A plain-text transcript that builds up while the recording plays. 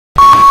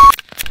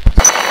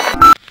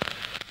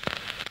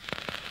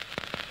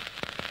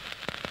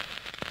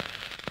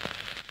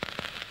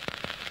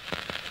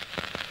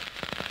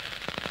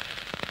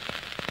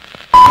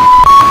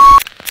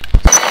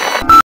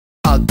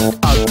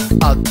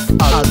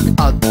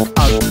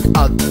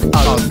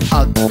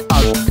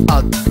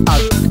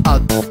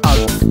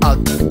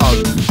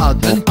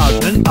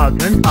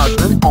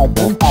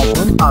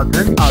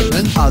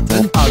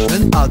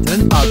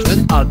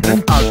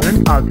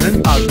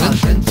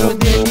Adentro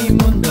de mi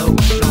mundo,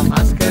 no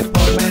más que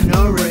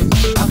pormenores.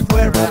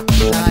 Afuera,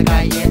 la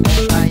calle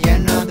está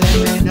llena de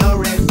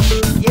menores.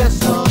 Y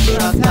es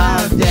otra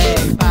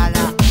tarde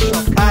para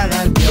tocar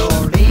el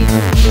violín.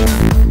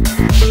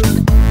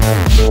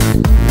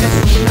 Es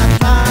una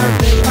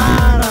tarde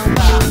para un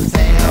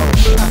paseo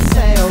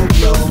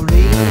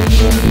violín.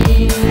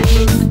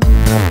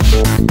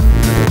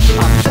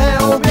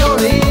 Paseo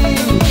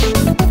violín.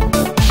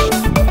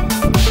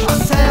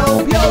 Paseo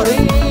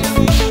violín.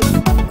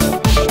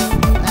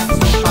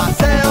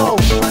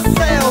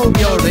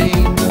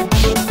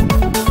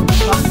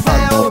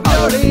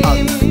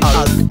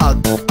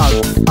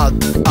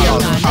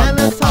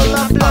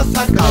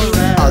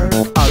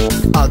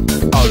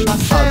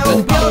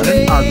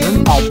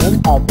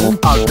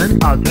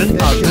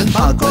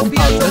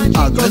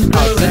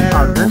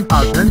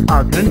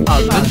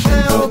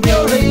 Paseo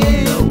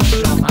violín,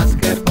 no más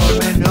que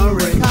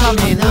pormenores.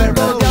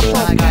 Caminando de a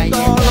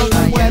poquito,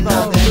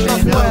 no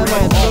puedo,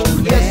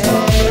 y es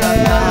otra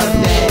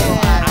tarde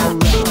para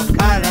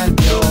tocar el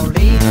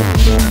violín.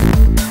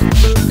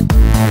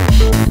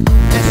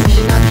 Es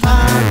una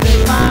tarde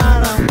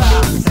para un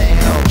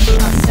paseo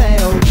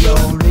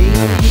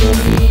violín.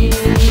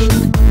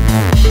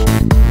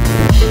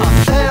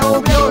 Paseo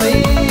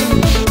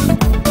violín.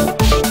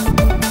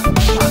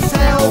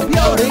 Paseo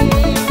violín.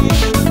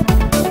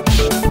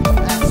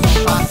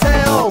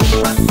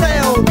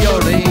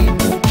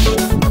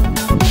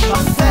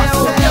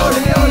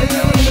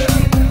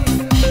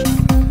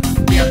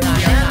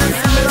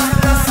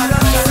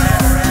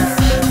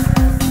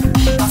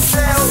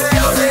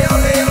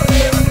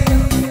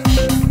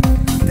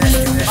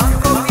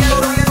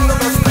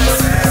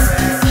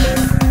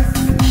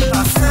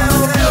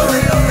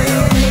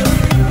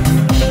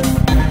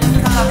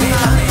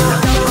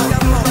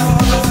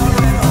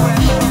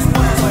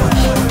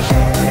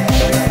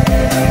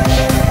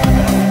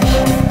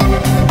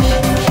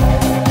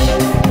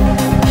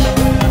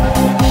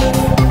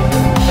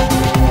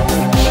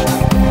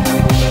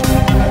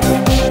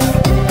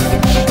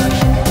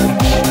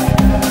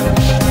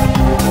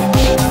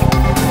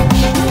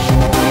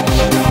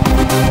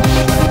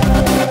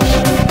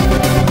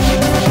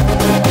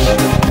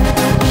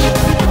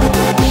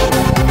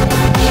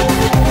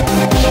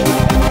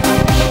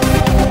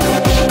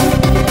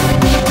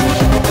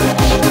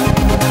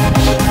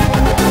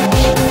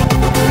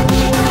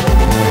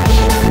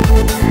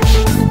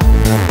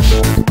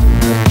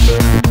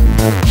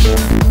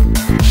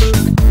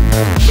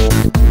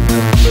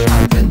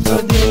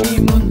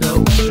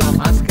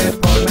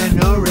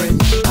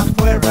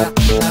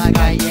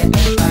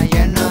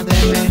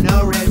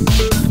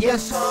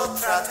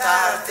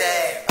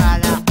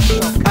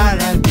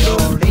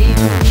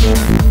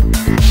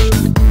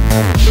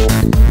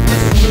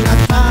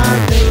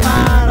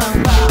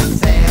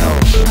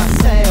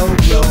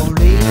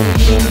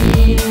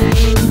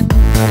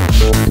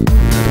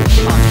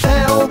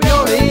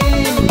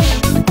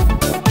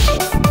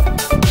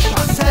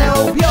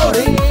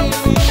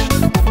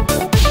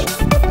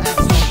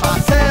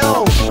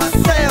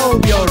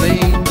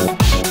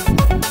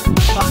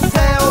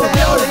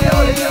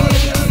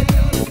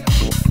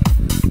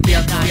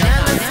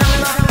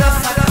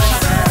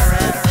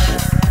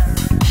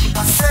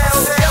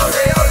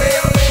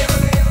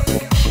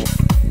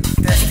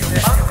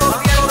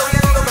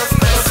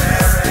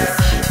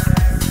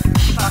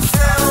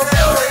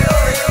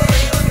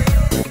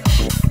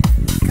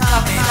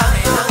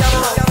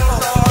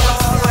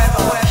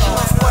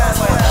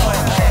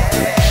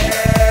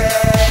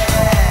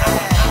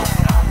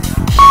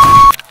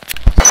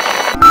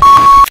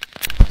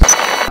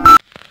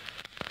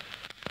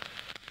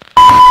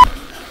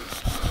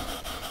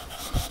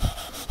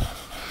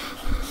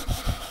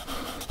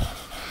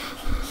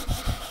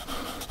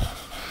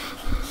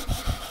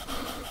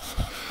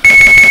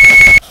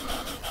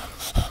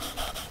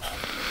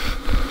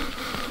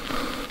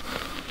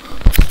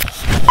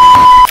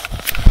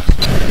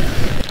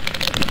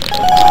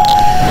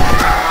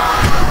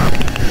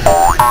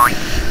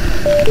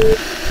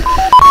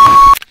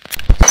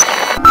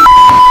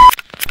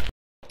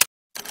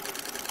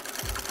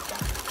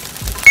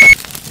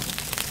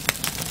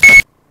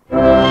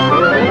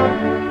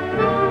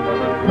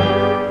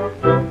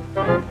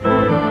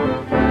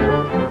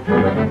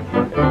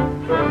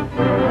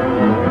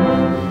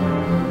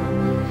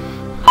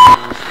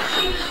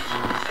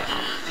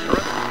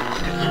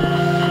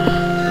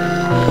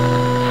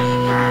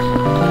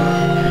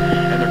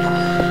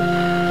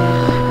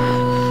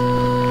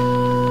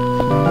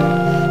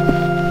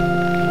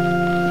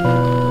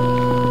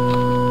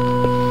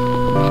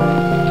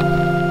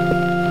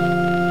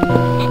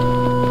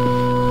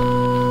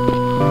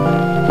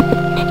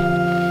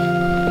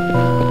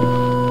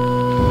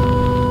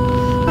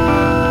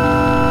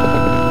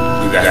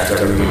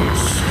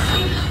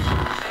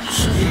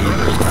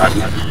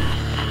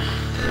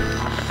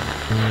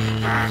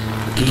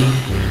 Aquí.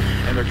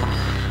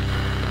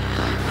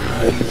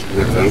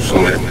 Tan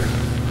somero.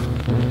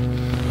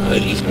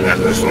 Feliz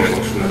tan somero.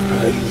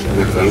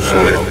 Tan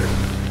somero.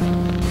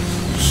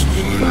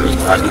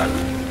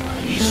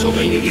 Y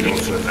sobre mi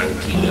cosa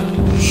tranquila.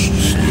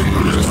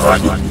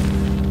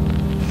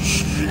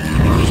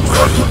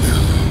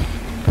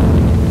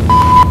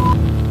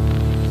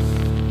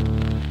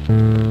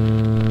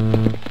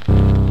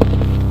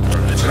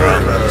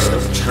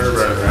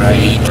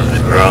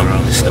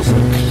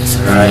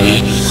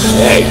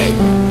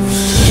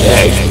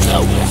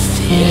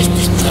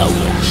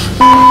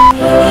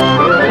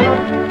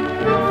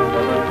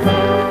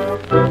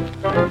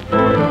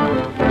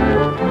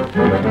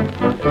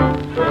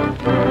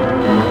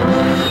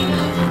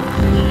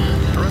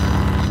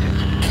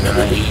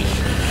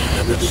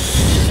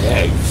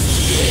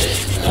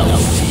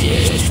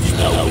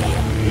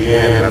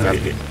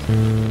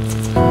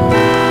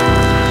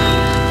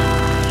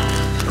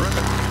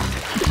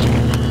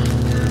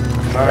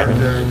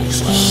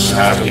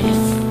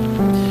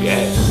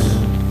 Yes.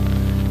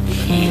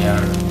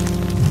 Here.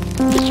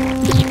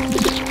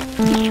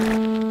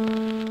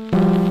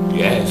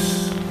 Yes.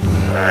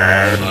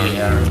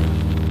 Here.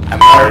 A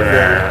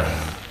murder.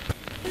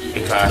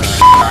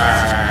 Because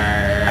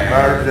a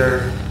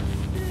murder.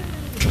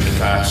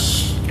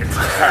 Because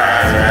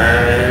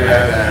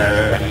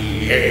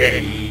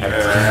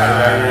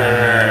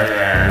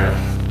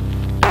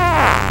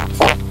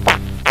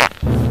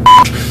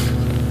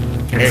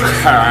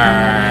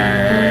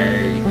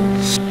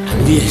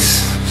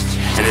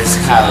this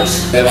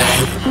house that I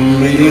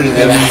really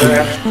never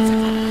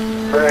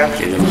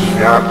can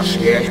not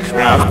get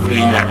crowd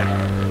cleaner.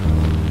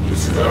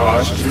 It's the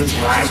last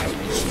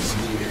time.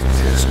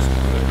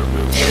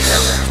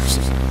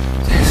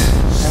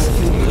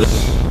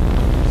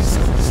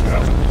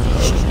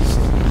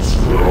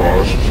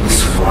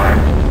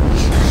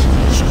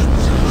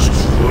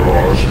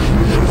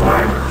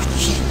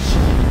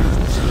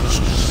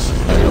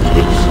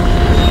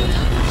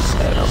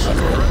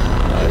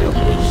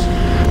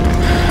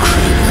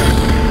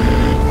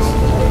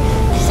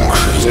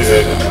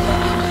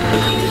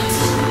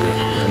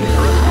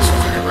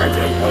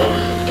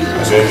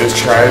 Just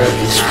try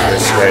to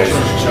express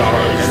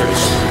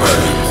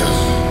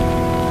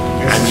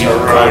and your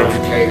road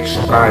takes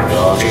by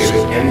the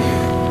feeling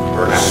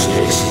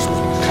pronunciation.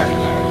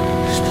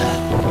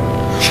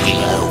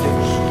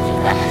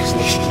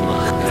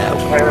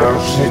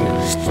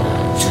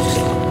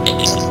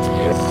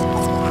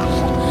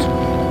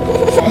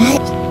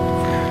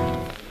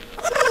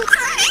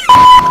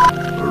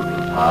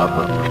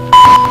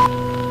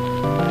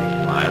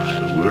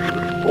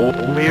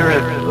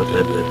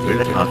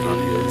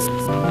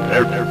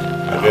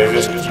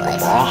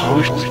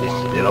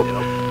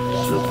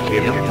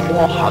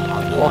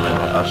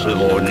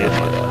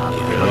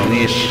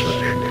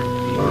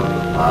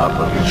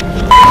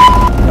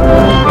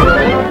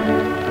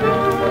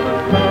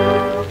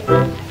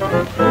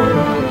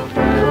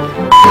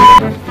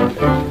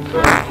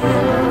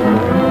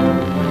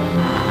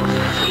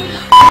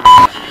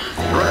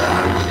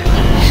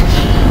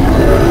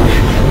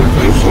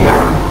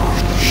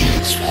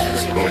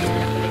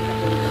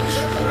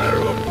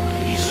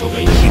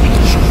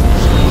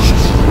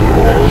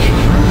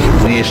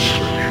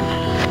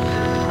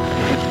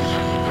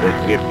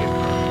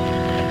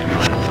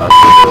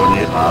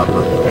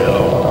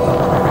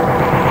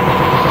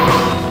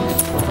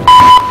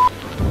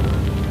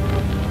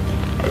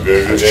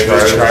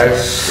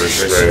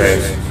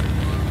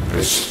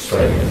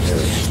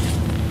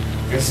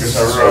 This is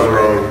a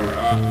road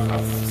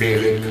of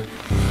Phillip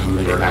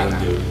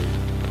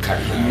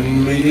Caligari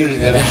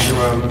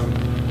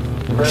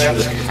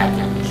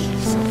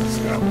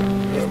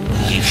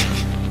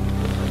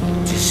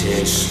This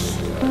is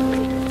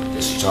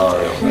the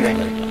story of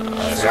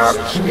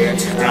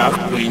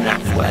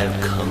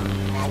welcome.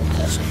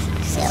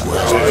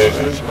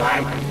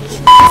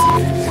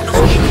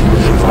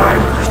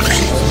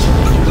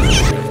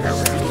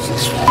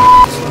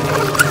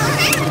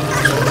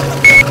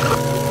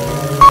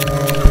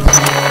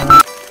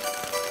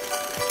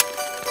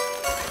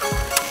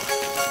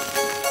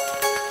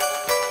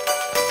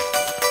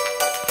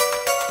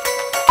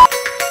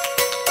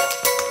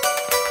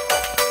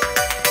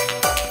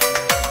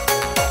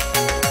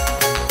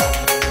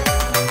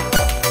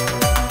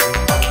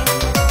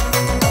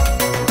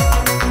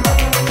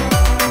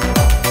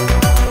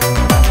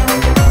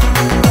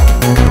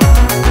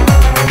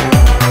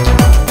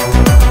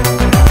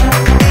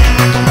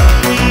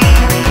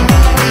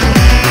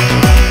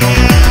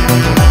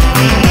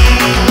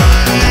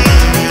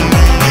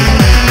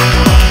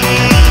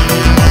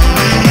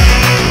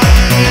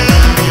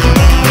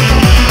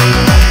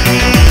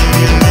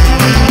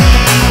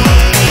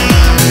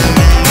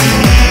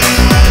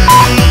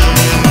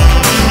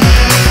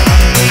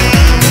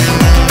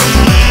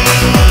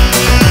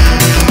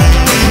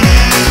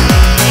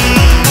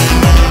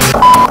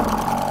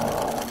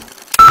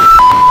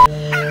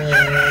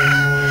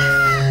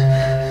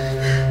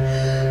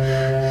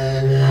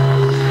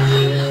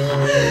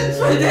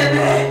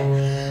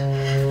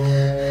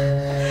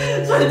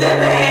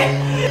 ¡Suélteme!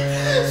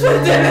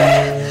 ¡Suélteme!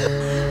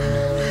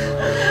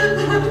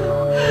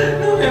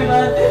 No me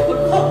mate, por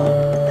favor.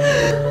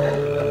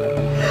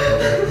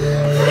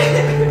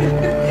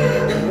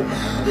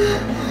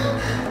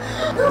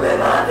 No me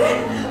mate.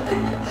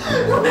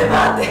 No me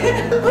mate,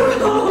 por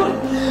favor.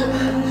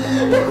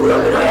 Te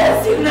juro que no voy a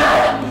decir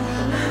nada.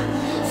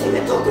 Si me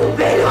toca un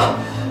pelo,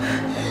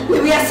 le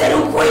voy a hacer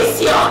un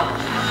juicio.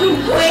 ¡Un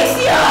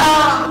juicio!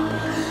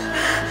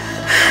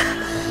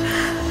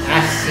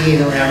 Has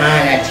sido una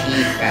mala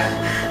chica,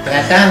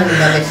 tratando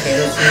de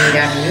seducir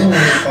a mi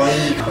único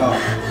hijo,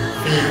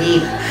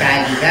 Phillip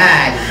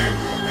Caligari.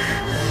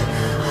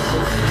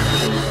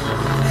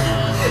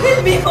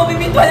 Él mismo me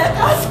invitó a la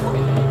casa.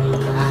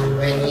 Has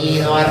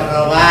venido a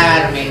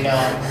robármelo,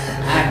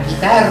 a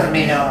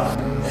quitármelo.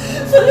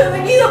 Solo he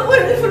venido por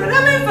el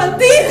programa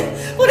infantil,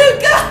 por el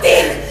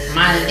casting.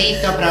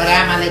 Maldito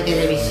programa de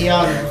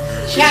televisión.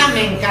 Ya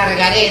me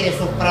encargaré de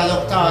sus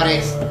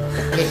productores.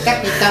 Le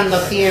está quitando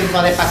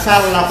tiempo de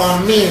pasarlo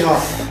conmigo.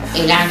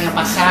 El año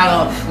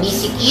pasado ni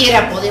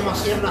siquiera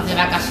pudimos irnos de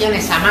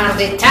vacaciones a Mar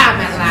de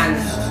Tammerlane.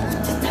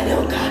 Usted está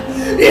loca.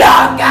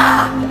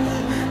 ¡Loca!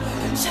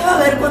 Ya va a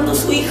ver cuando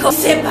su hijo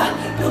sepa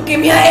lo que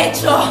me ha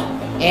hecho.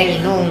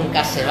 Él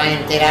nunca se va a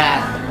enterar.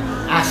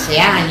 Hace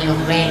años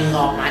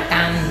vengo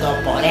matando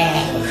por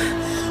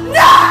él.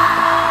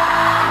 ¡No!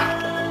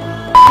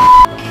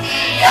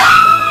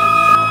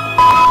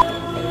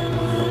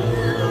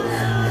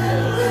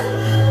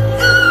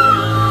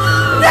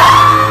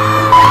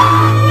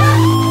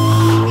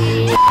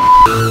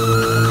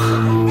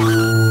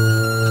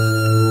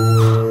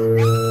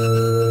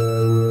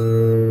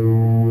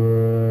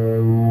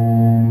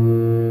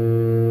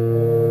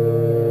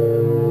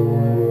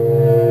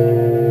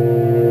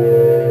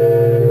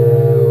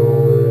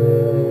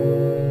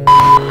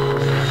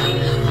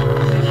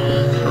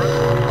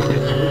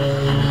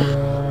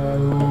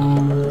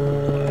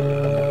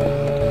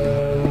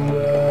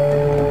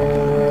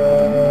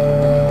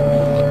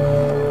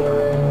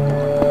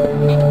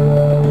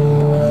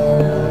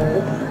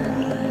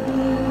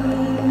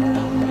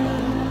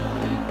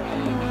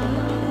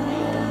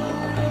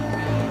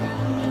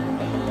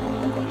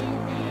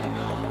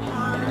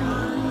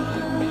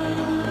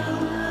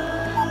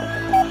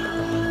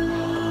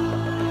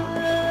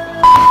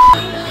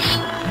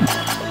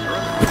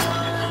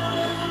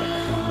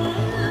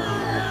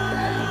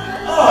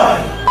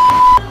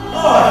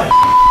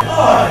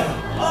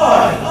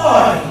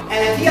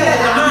 El día de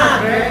la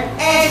madre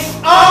es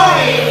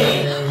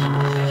hoy.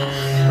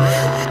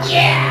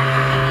 Yeah.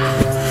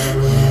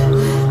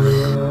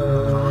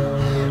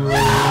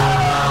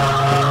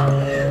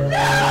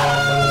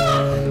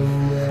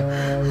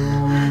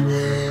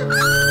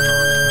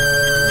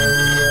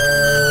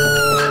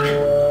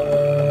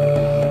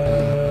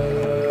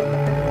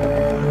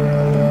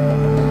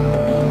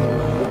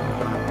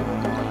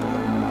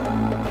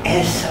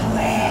 Eso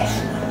es,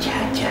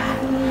 muchacha.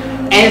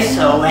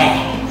 Eso es.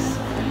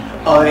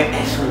 Hoy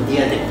es un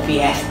día de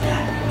fiesta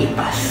y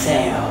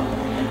paseo.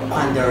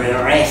 Cuando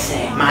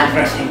regrese,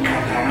 Madre se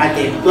encargará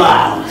de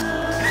vos.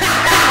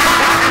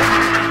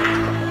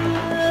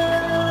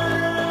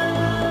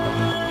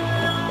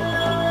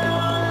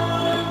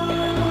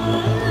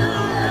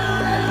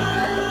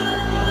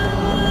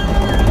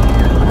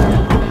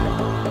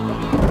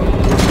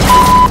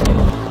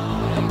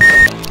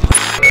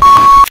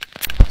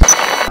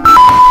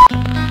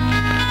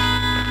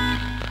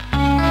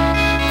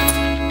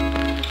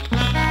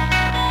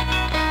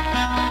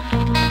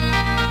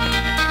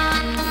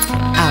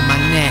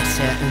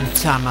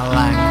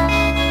 Tammerlane.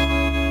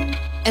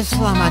 Es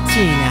la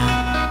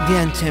mattina,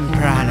 bien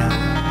temprano.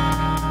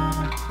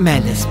 Me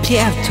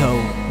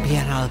despierto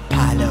bien al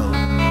palo.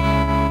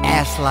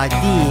 Es la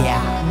día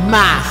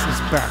más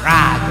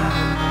esperado.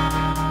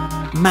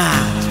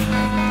 Madre,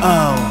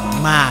 oh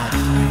madre,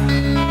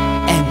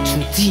 en tu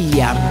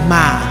día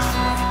madre,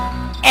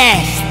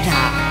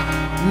 esta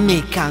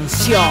mi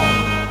canción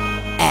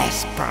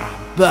es para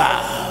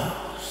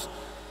vos.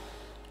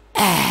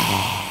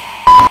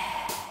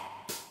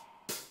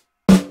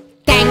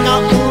 Tengo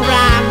un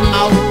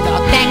ramo, lo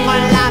tengo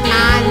en la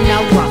mano,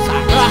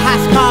 rosas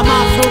rojas como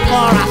su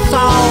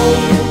corazón.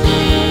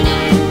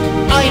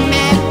 Hoy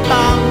me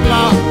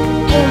pongo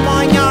un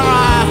moño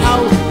rojo,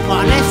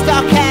 con esto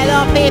quedo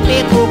pipi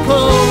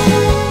cucú.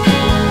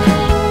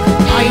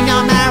 Hoy no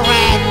me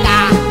reta,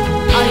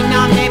 hoy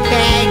no me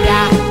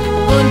pega,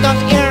 juntos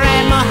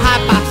iremos a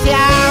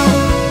pasear.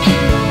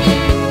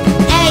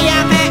 Ella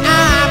me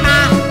ama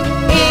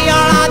y yo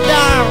la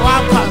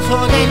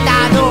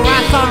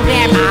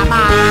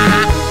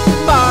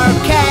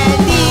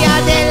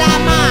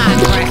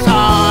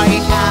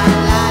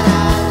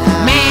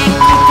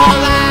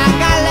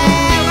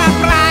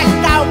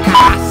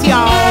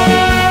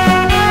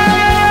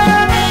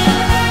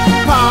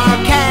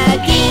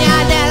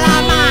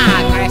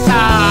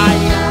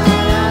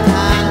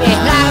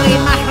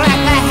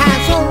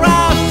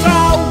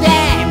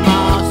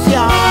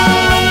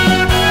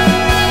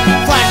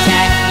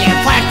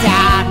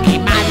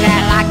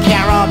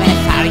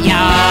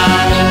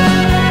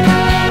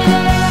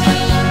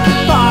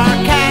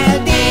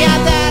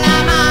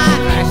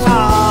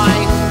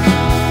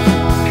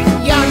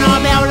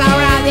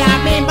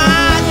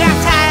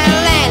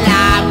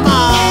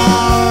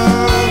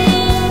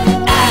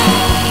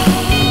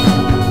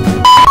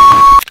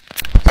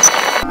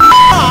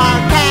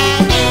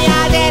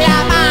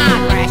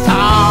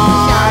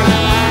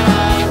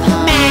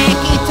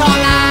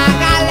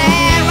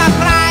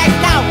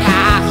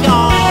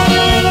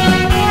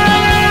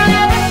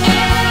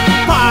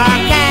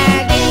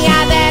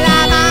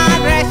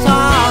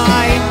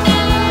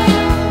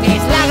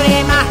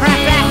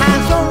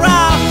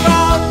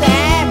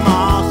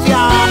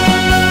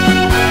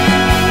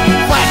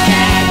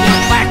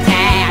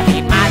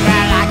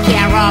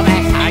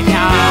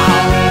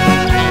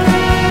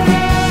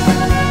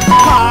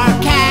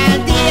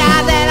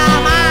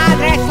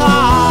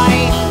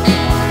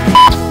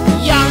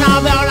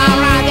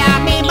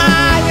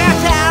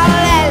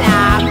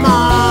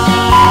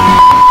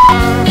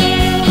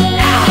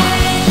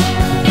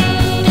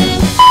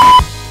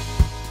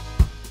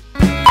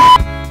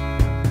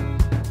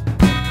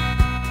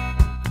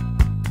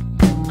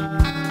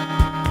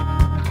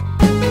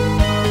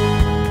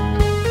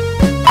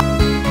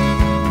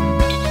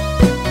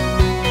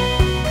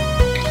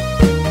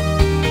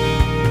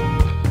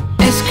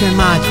que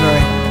madre.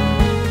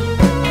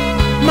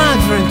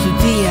 Madre en tu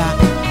día,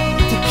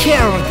 te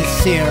quiero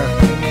decir.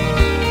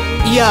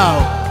 Yo,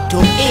 tu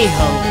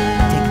hijo,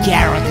 te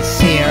quiero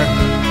decir.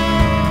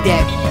 De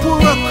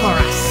puro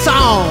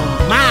corazón,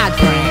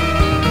 madre.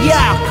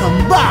 Yo con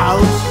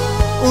vos,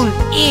 un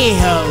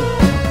hijo,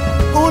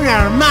 un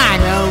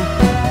hermano,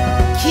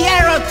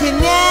 quiero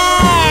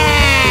tener.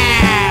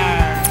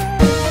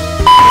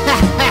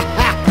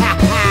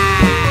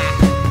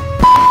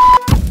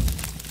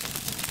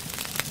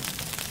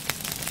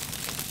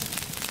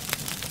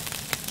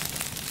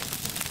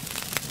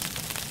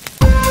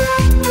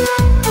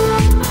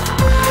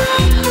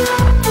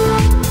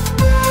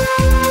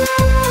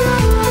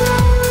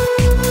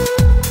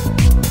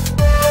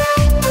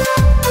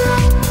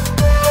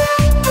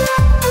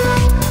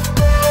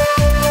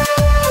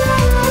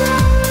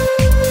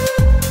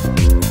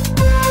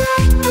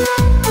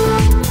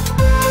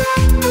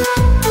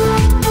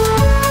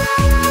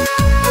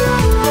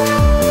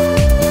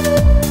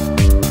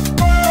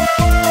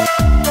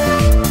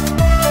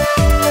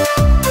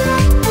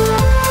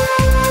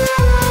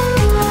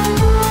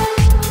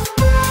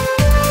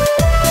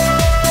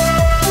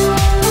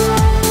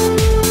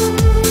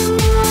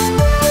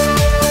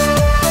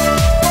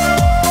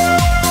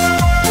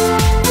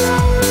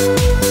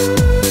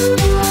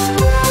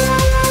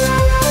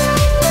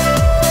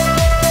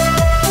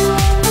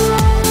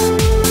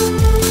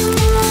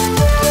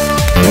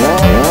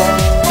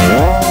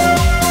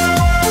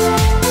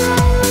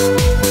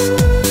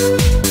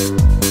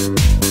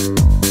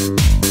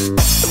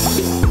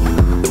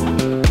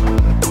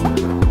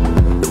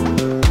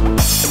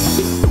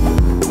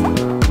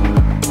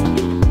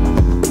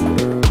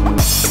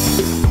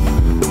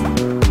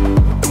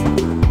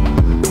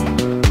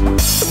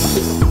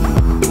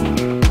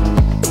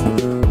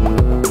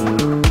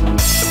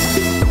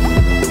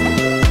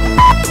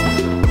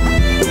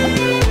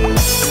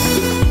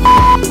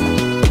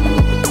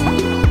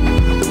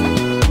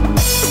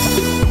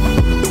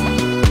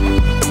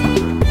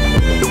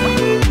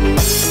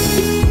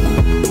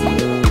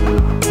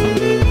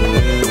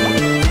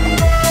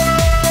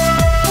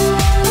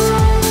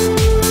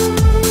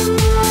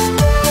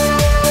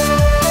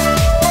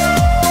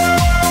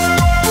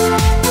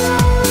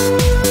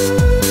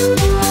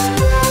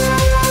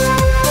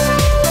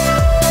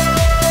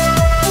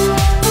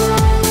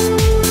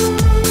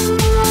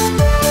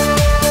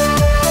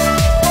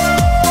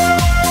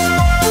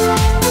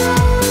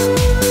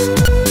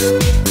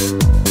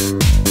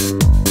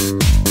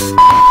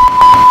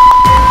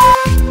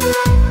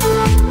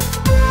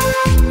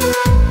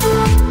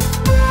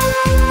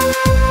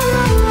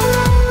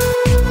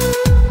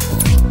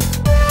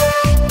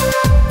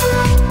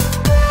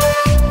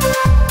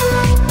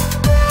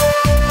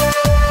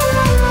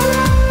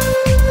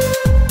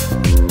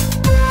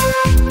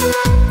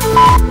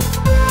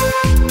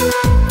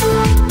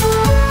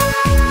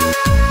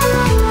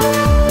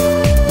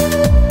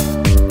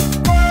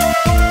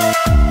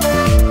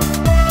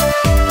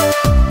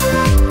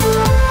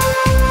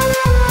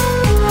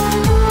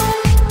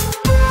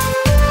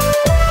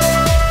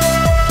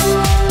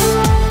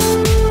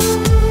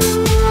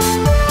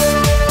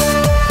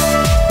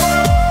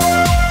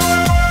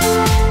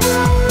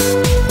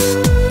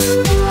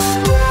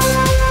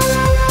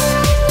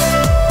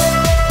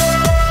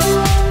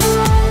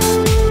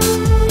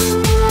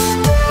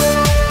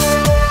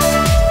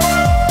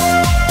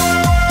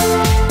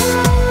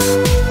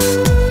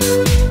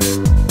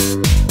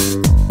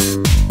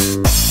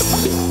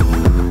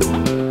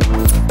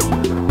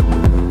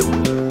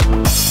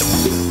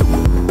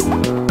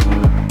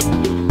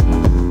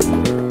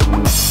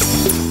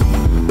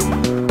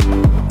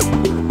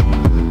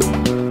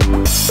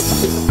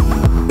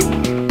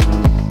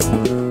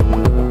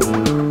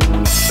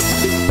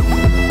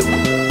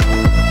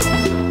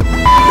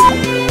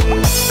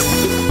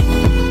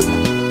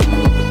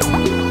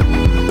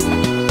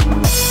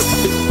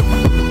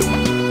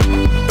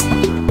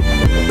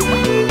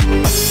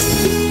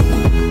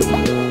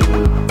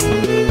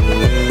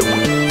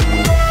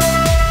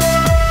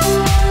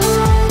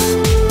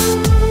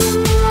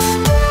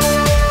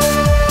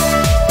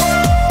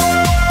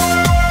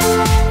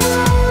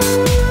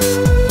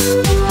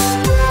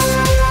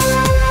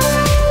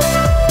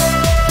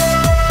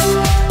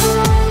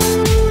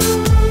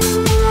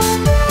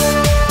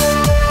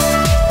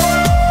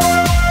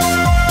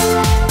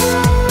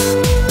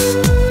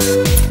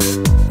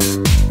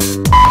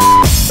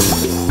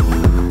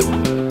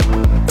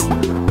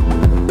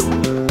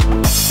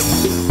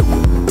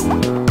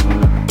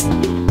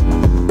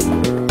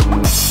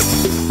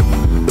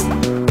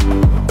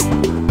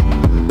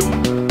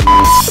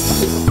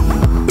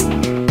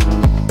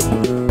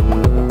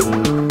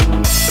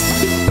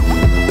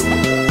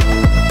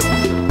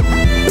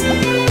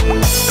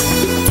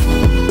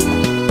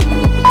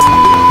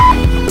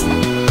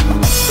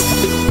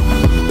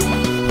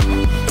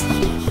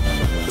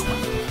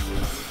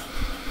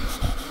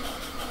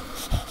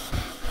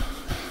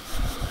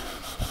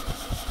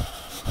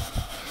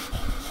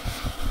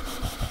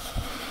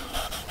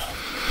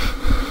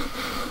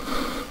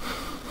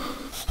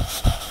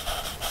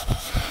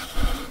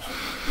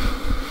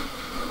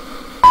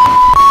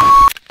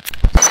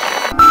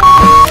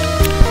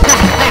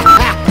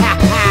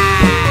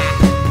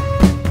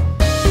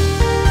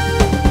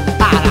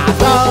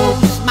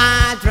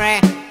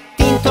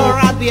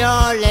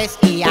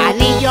 mi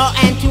anillo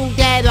en tu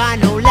dedo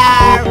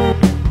anular.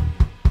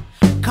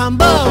 Con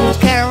vos,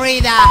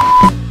 querida,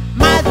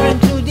 madre, en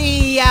tu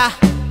día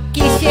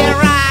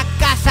quisiera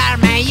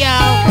casarme yo.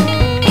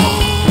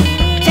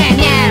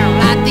 Tener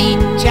la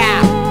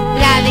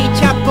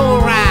dicha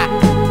pura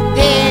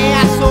de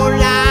a su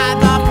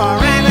lado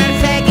forever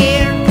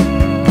seguir.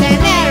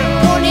 Tener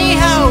un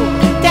hijo,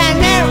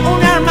 tener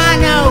un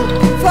hermano,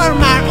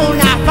 formar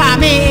una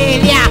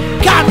familia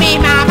con mi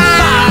mamá.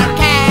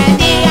 Porque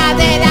día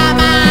de la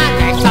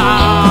madre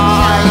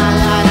soy.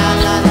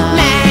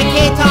 Me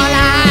quito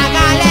la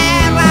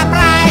galera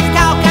para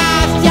esta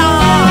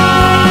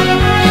ocasión.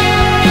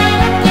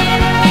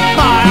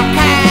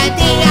 Porque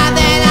día de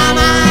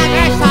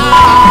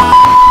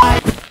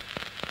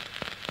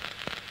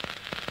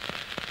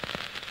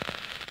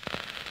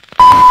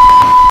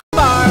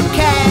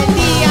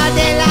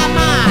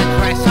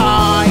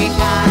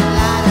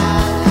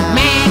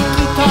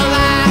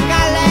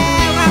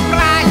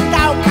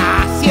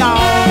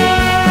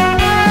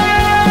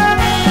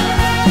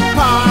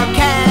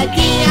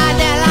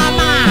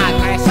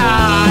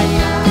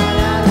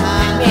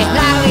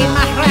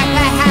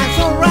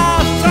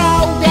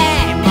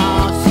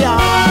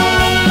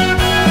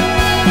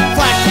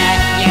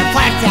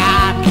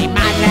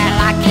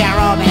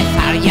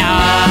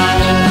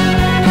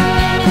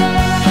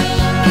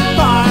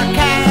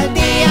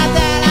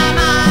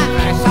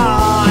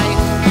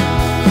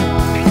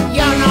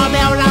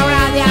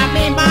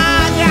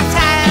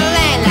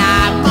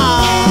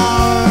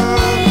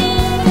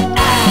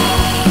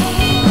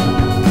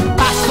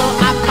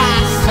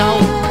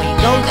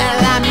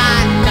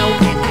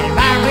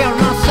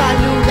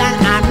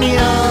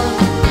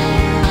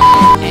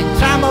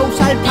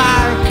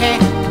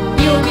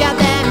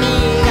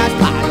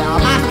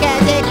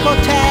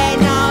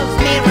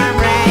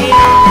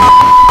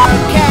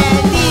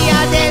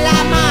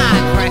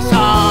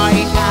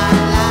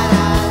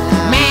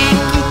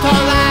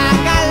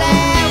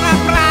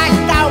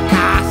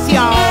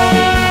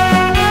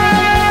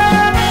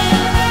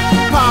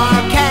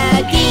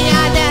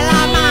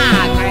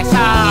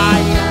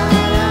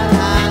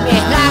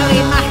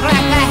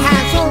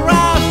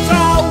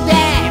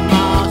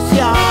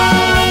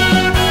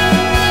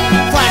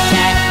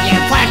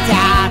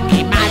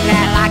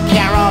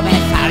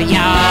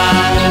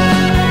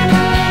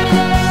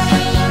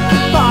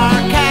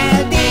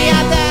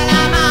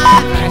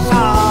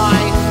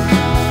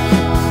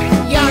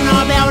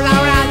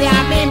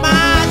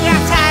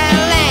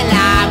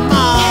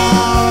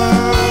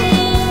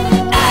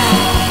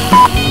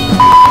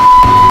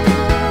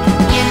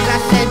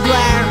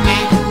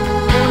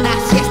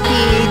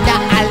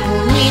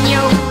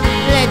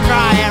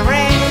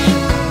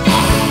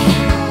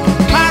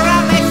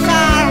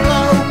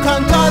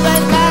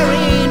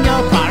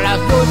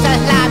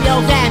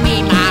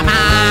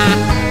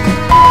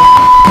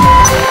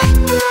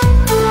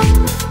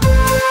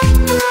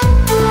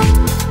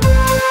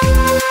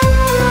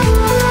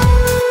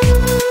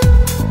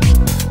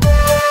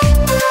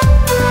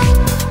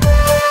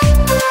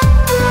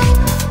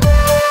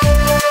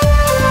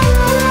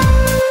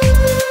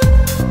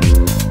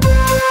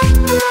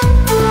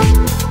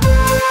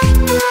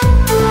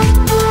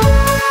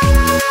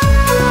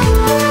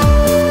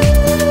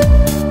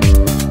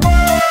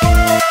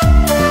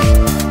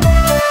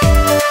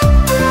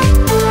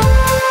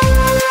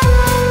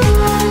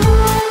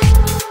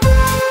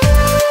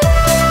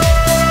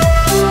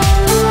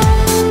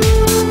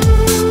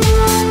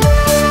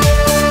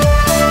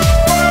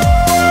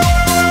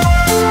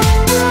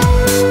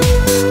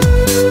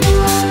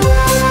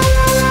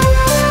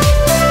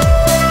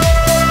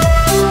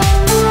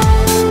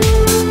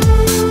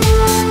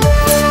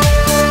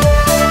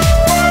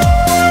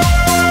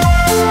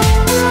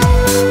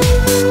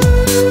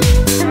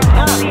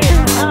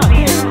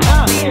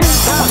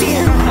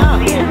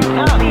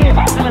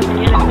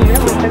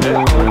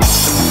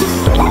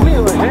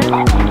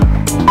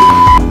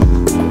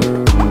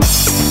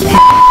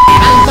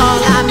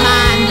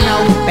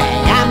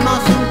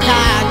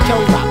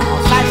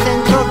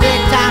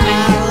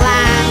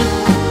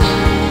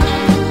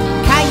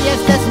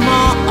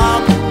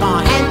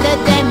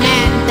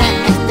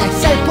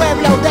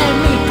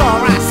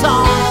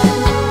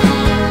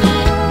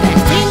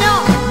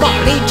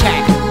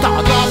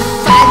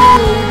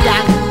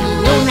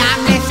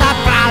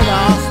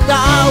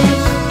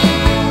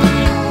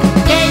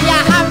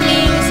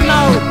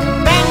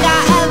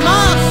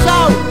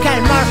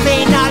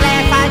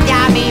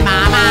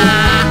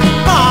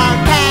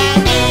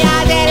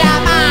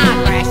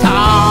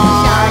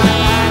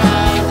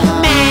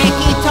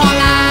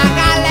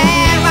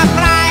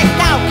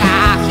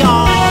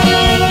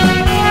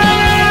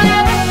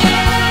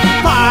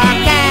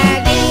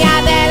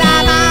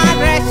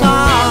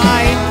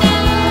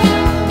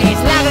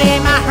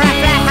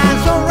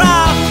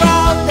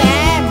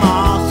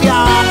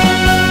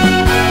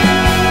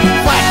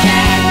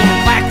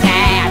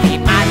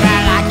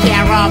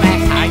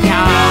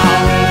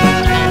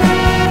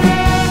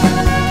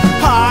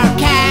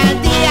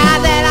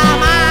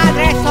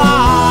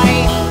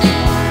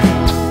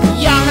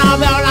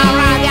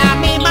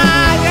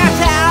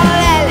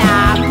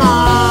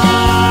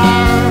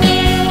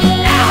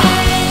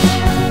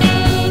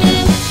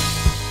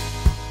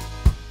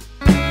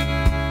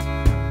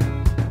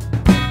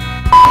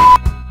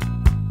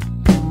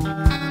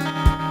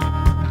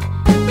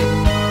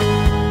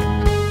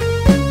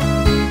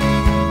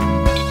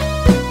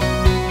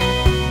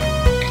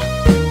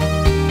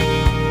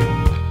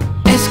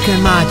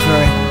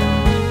Madre.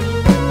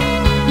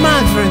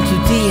 Madre en tu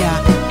día,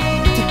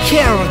 te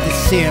quiero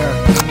decir.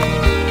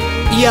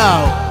 Yo,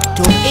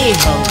 tu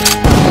hijo,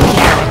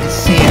 quiero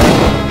decir.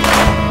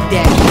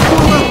 De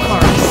puro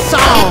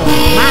corazón,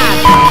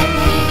 madre.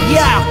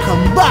 Yo con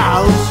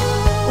vos,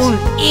 un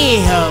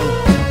hijo,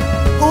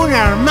 un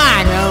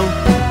hermano,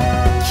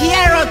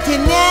 quiero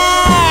tener.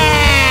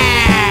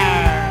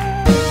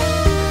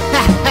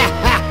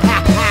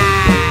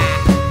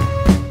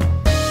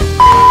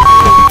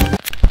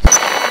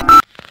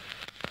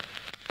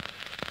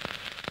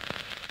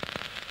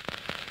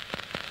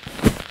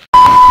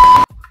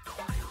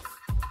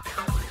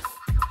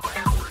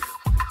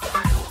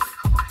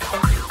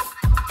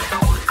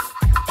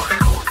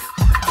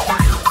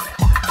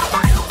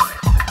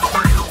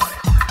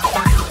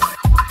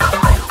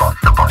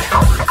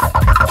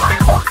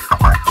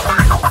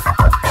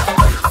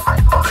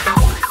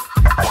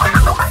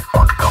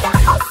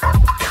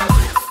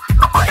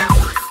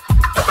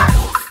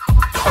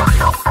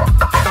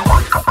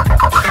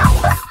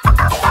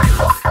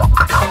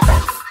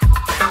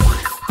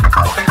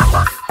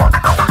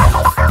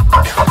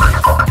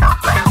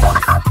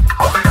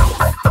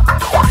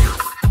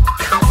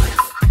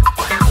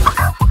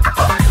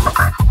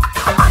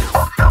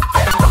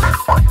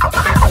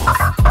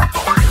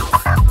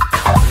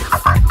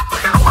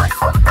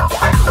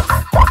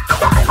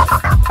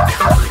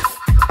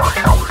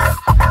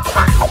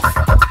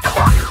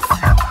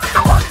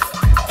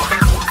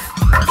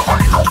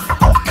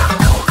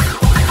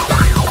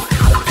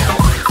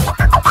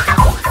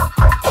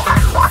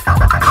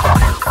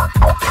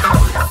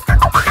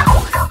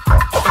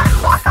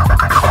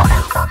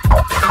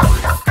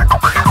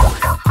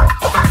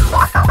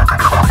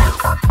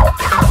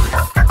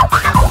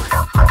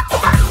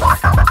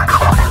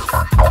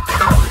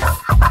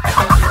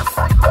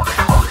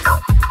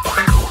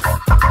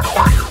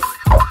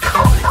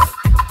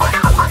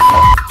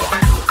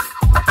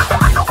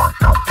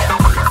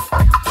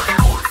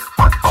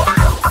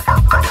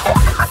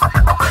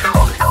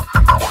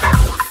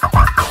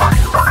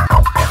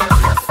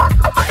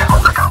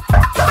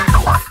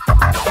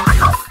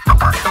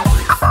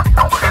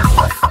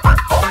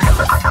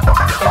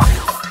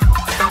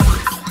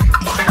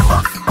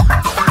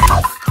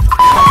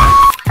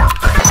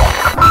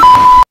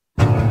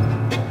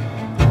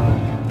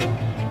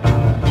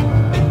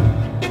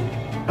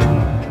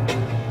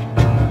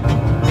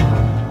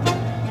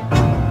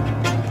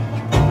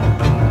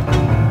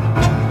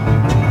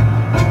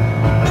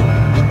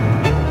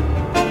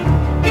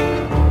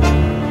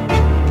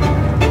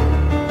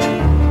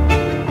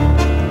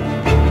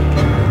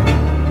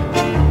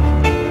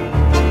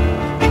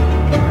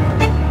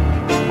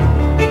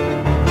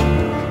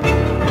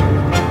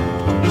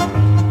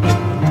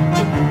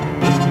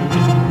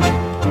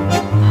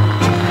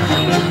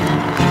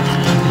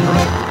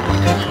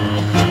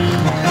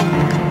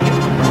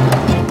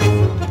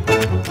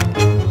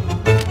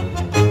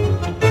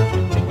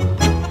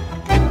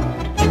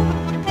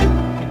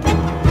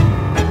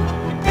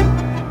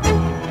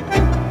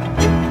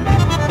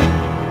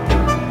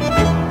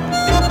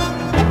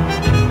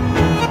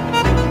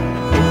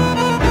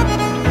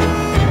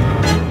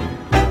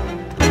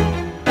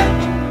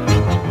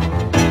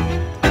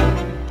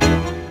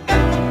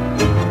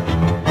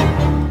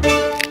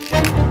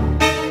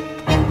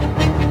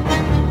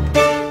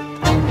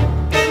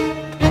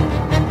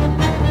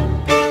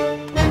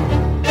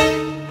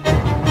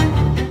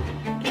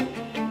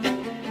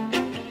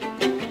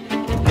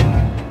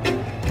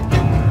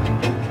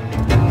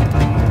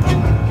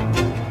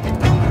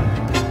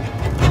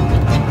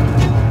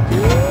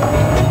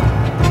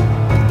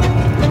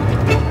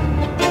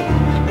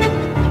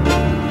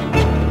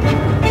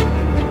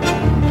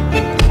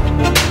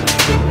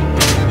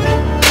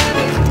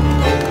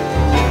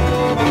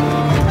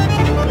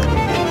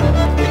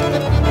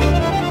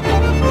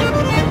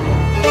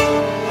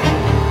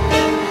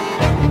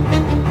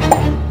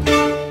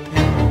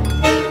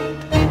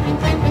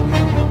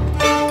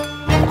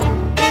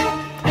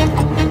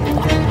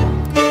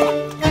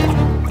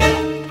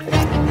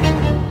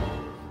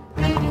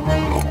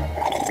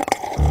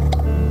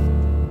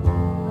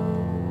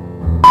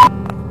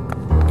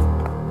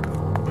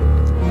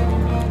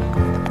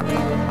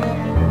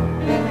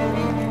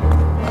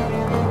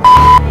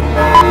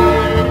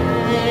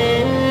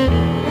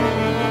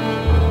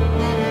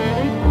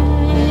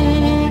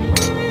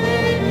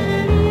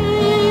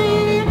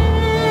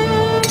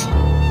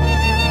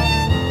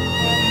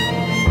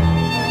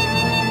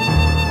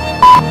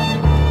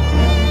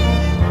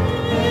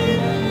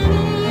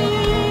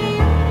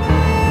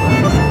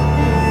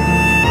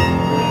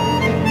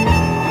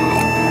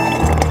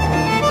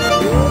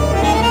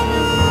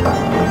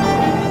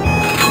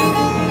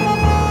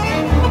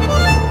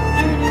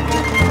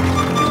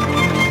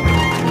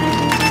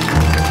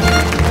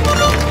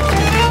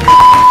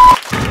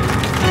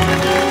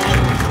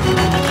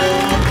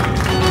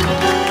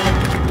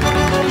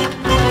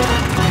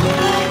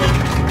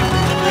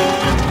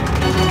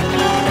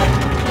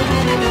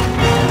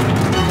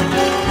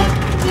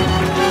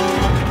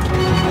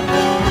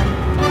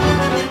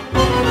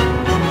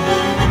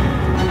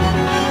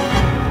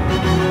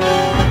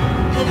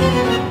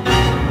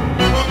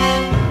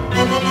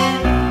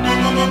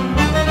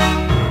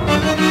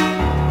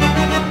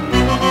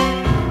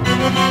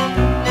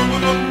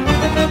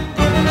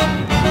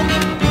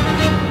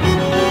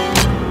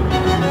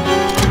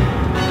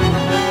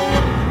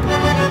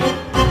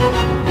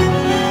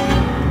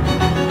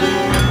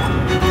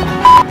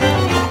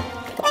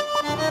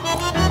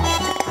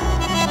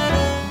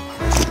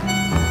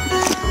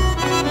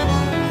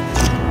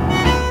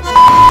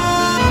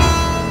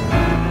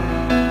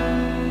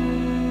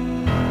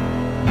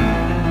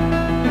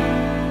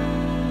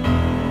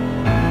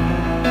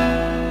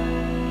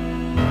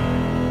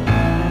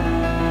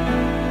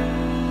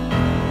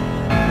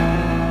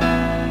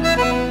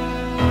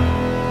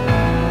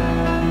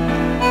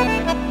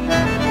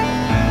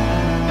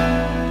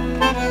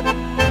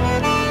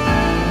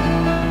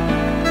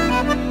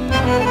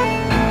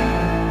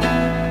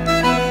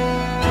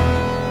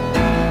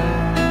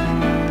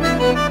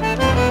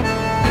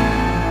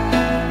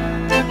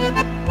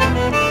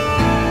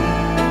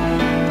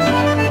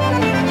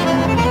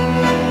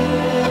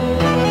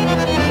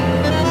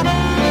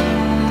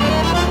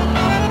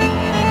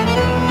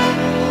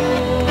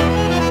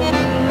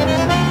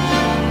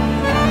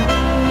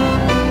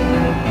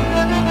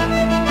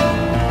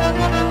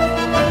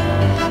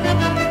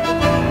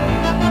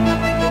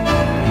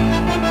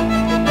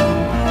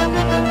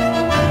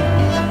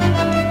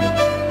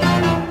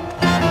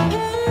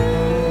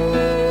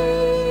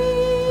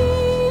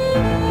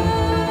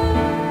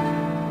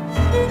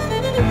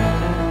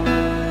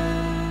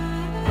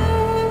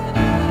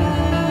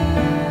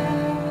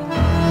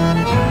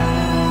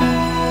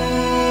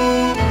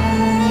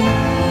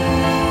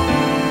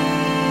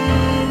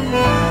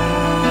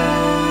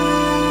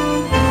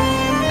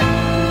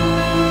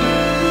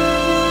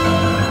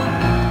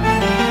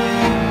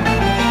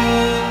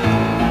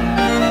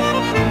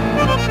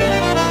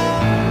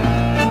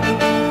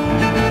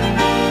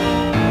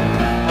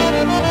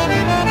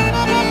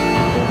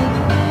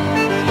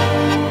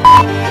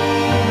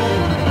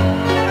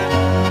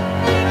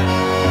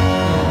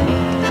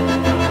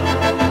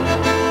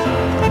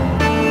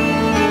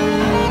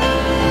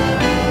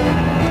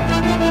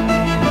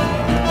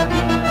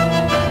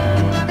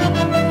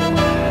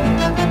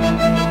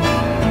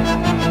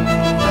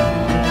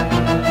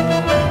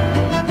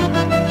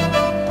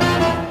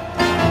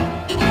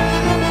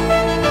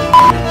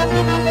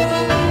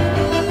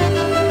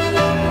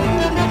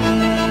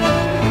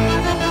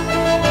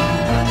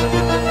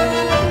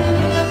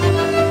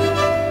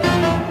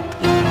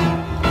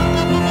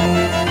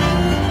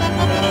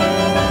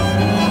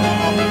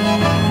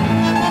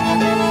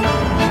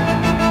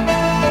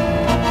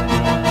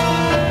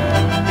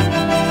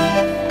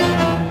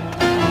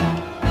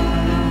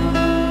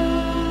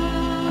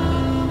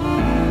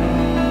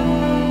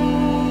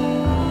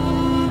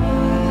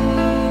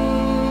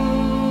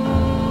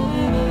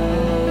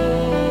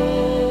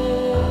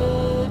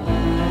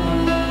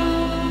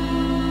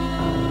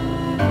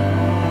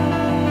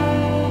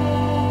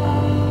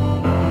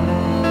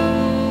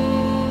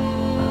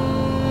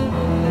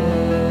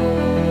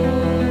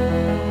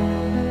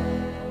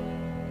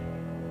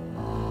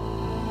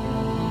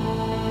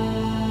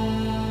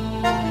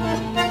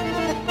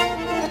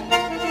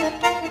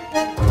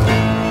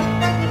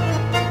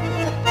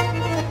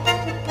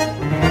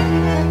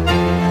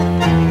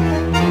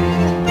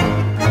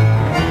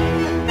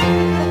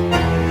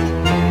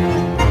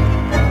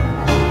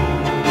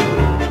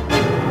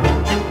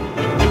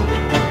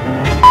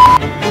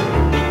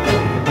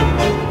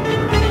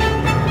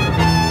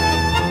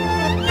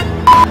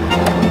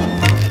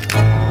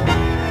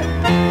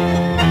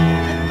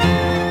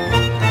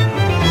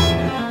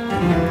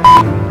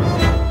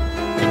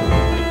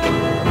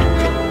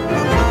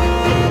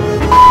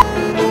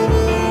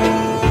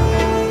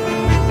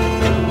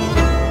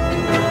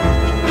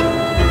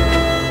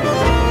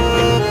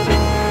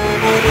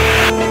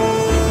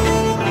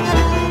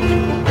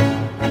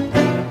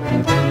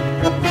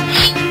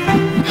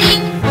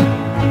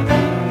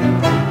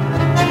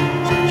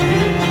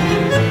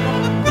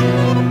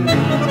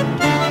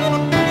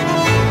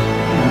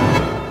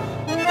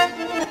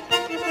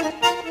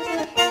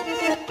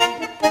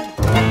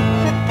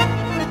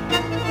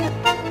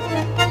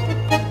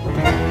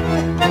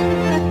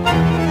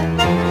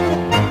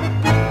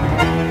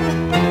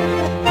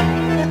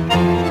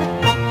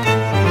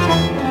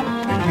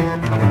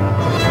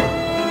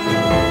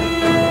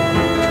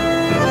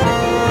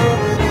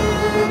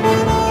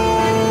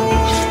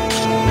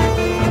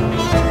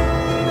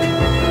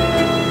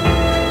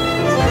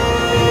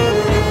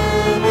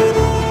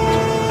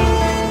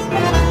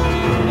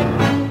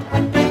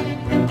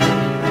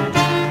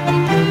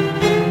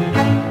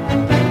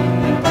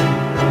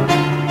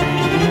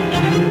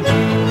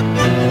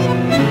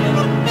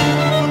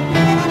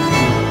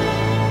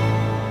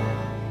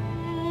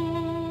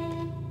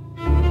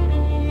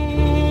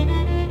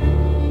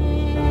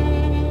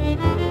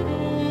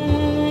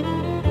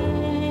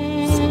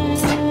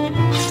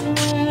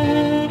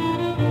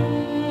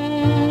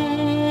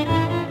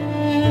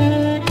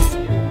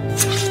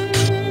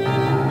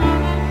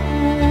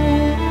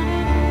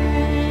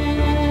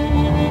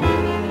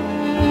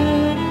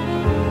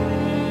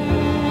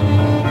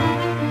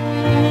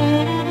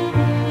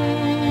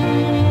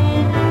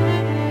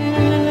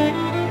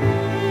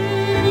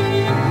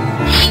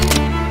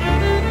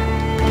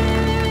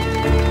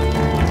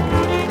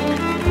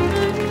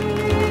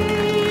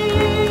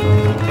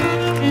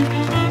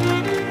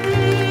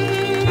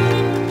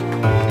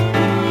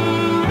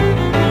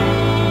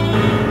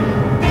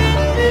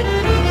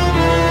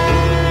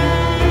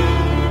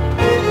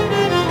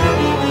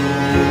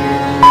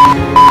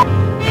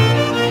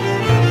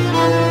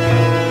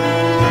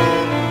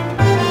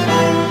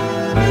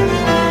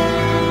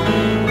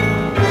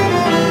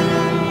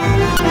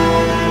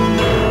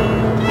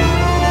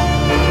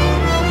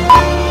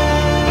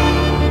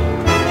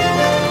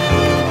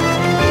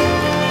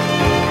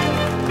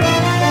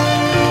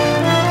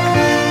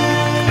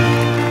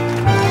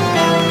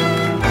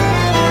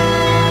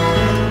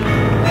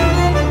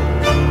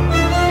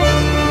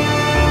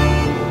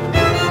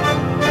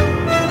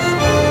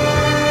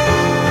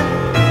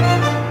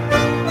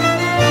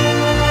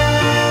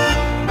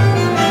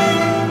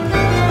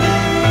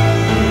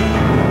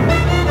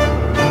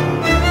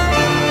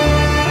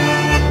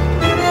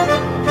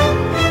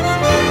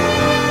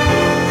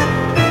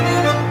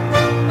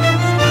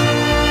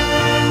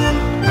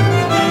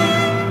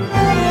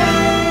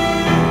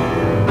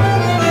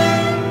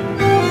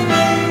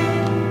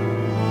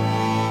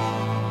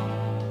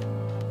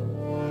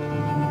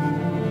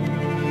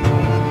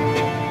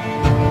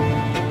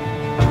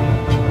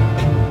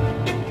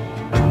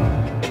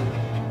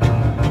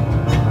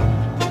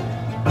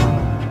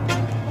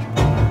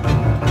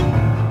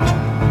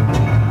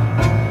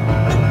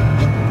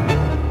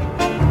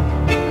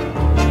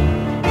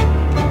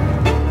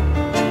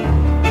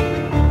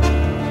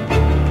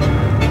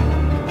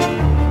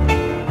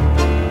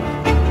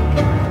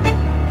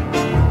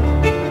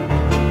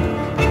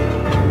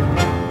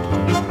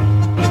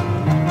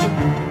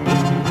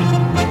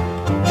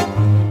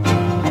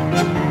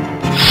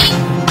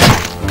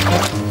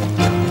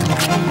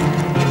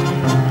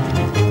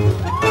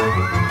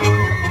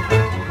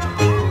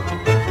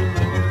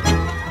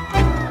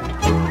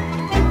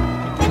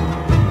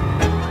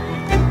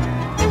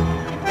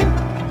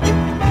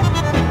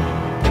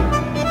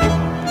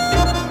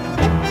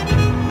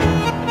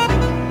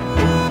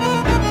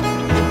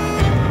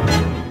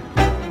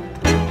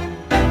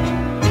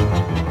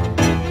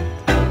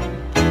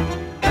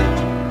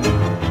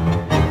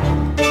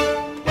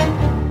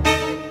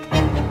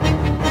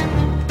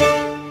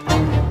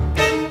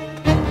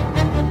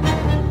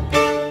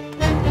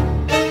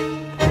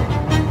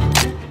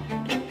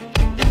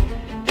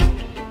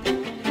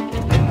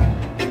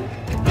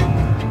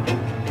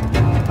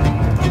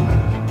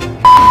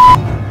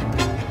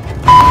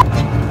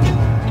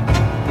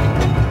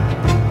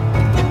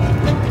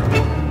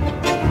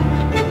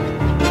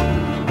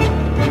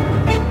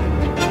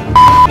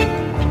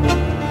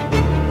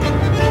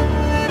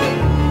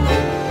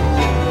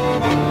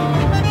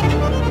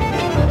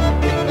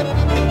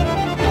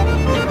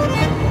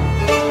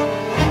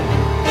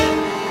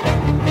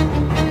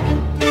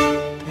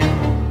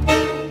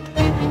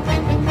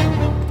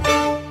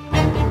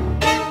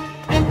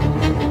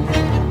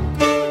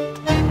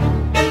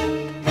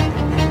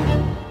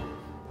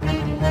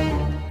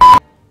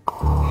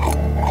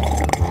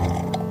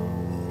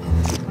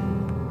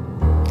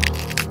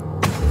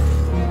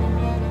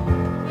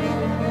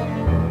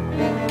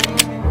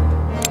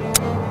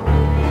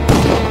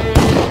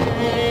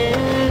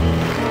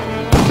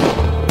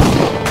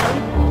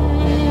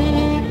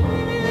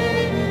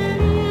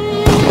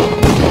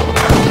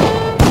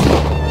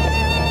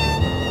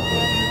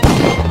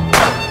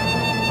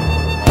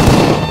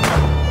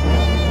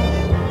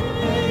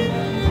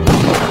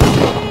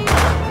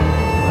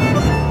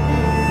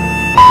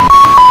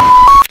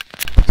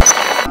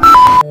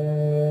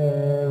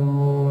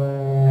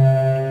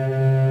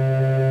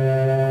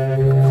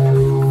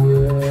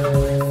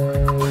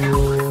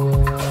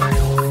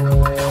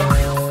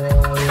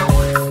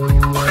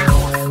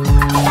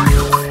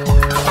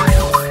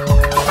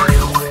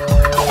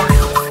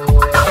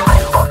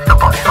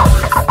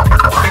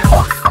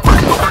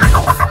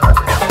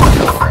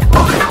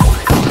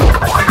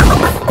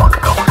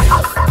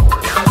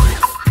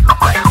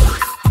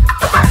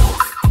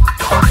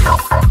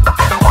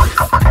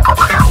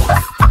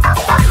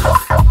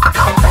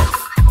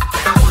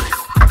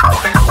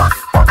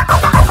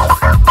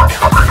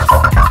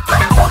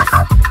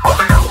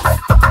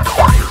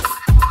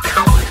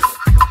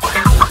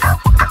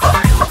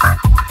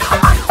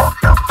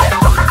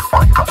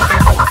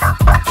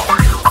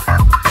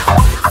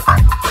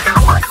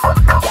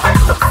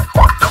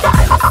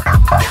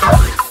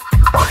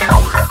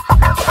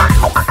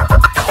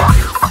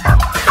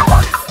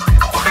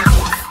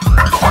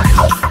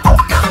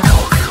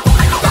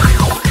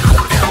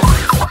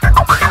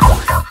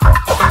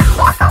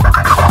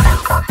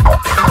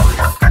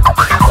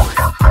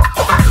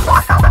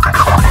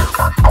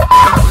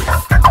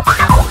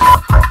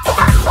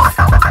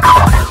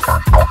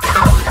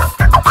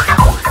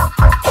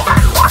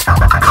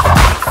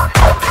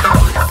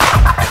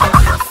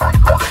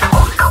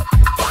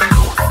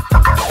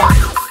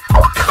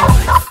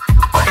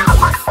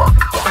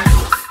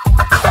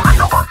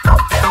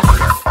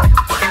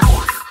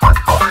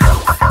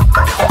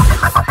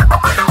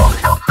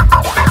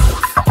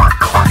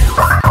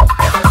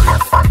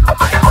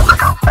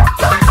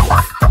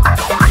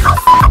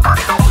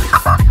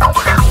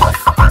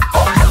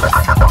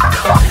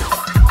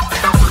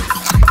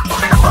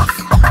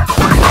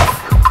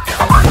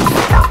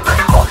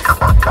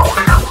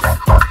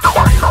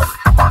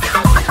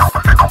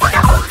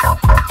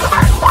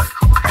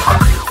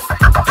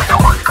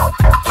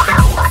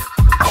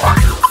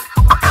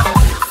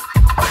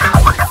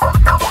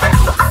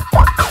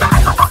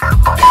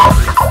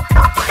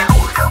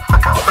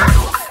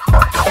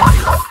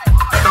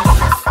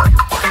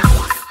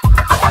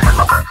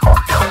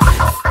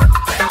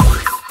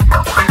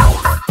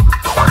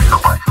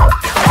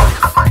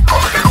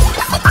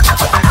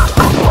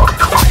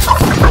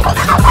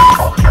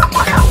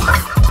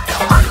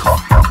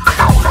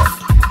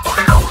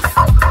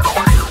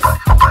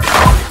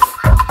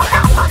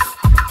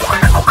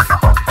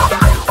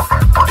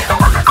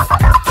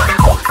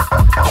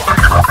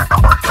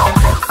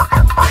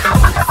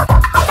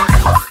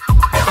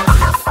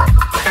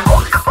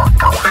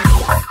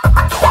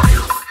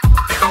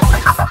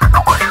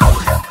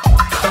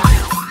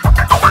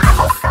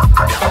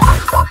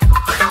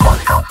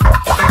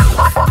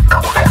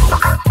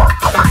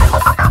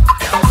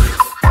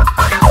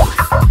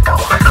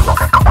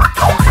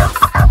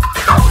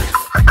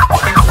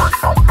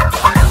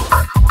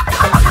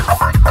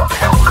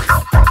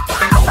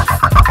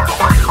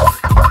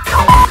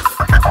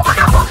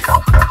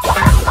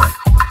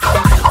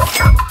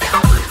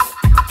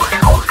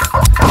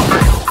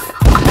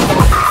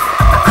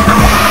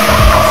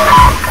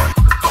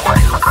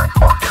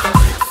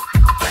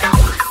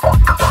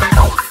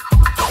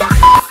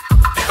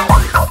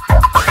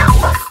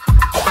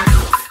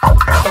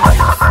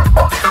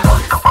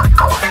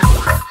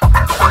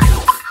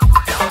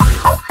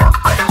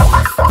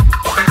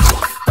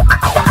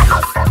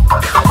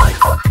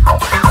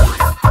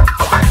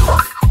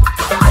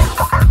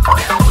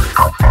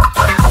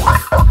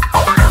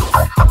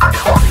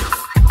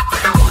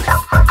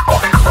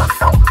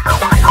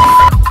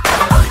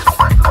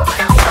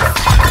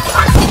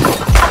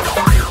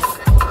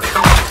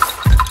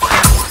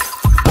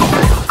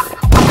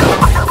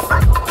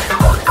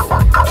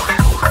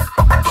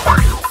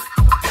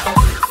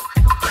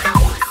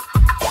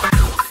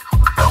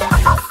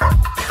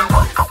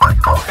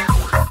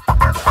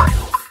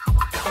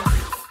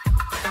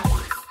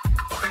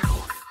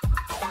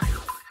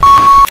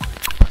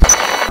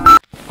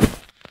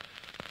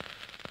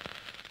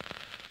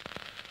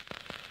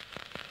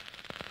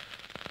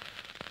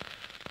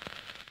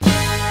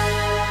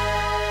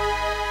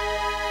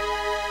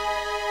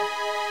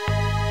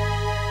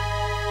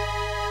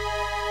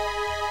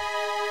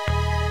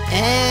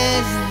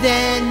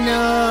 de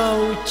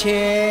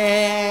noche.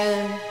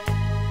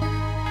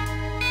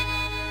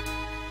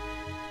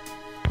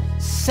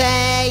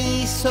 Se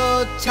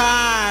hizo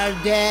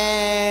tarde.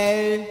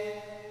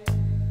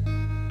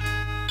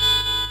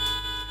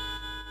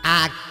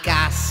 A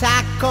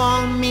casa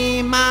con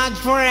mi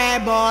madre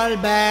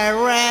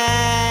volveré.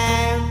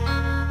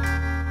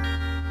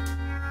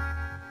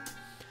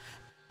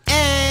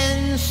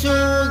 En su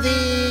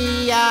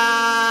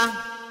día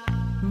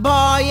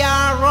voy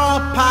a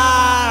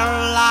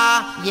arroparla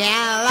y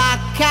en la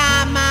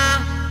cama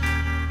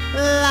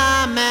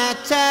la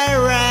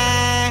meteré.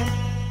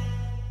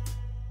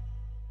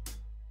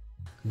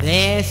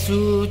 De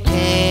su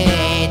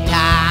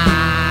teta,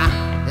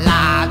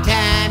 la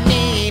de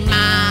mi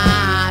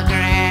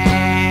madre,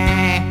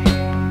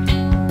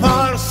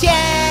 por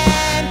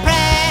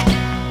siempre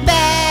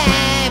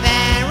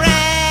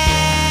beberé.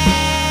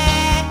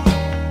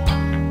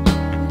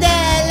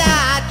 De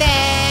la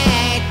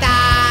teta,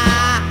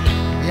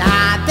 la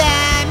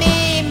de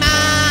mi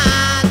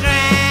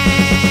madre,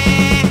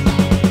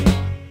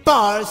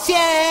 por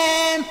siempre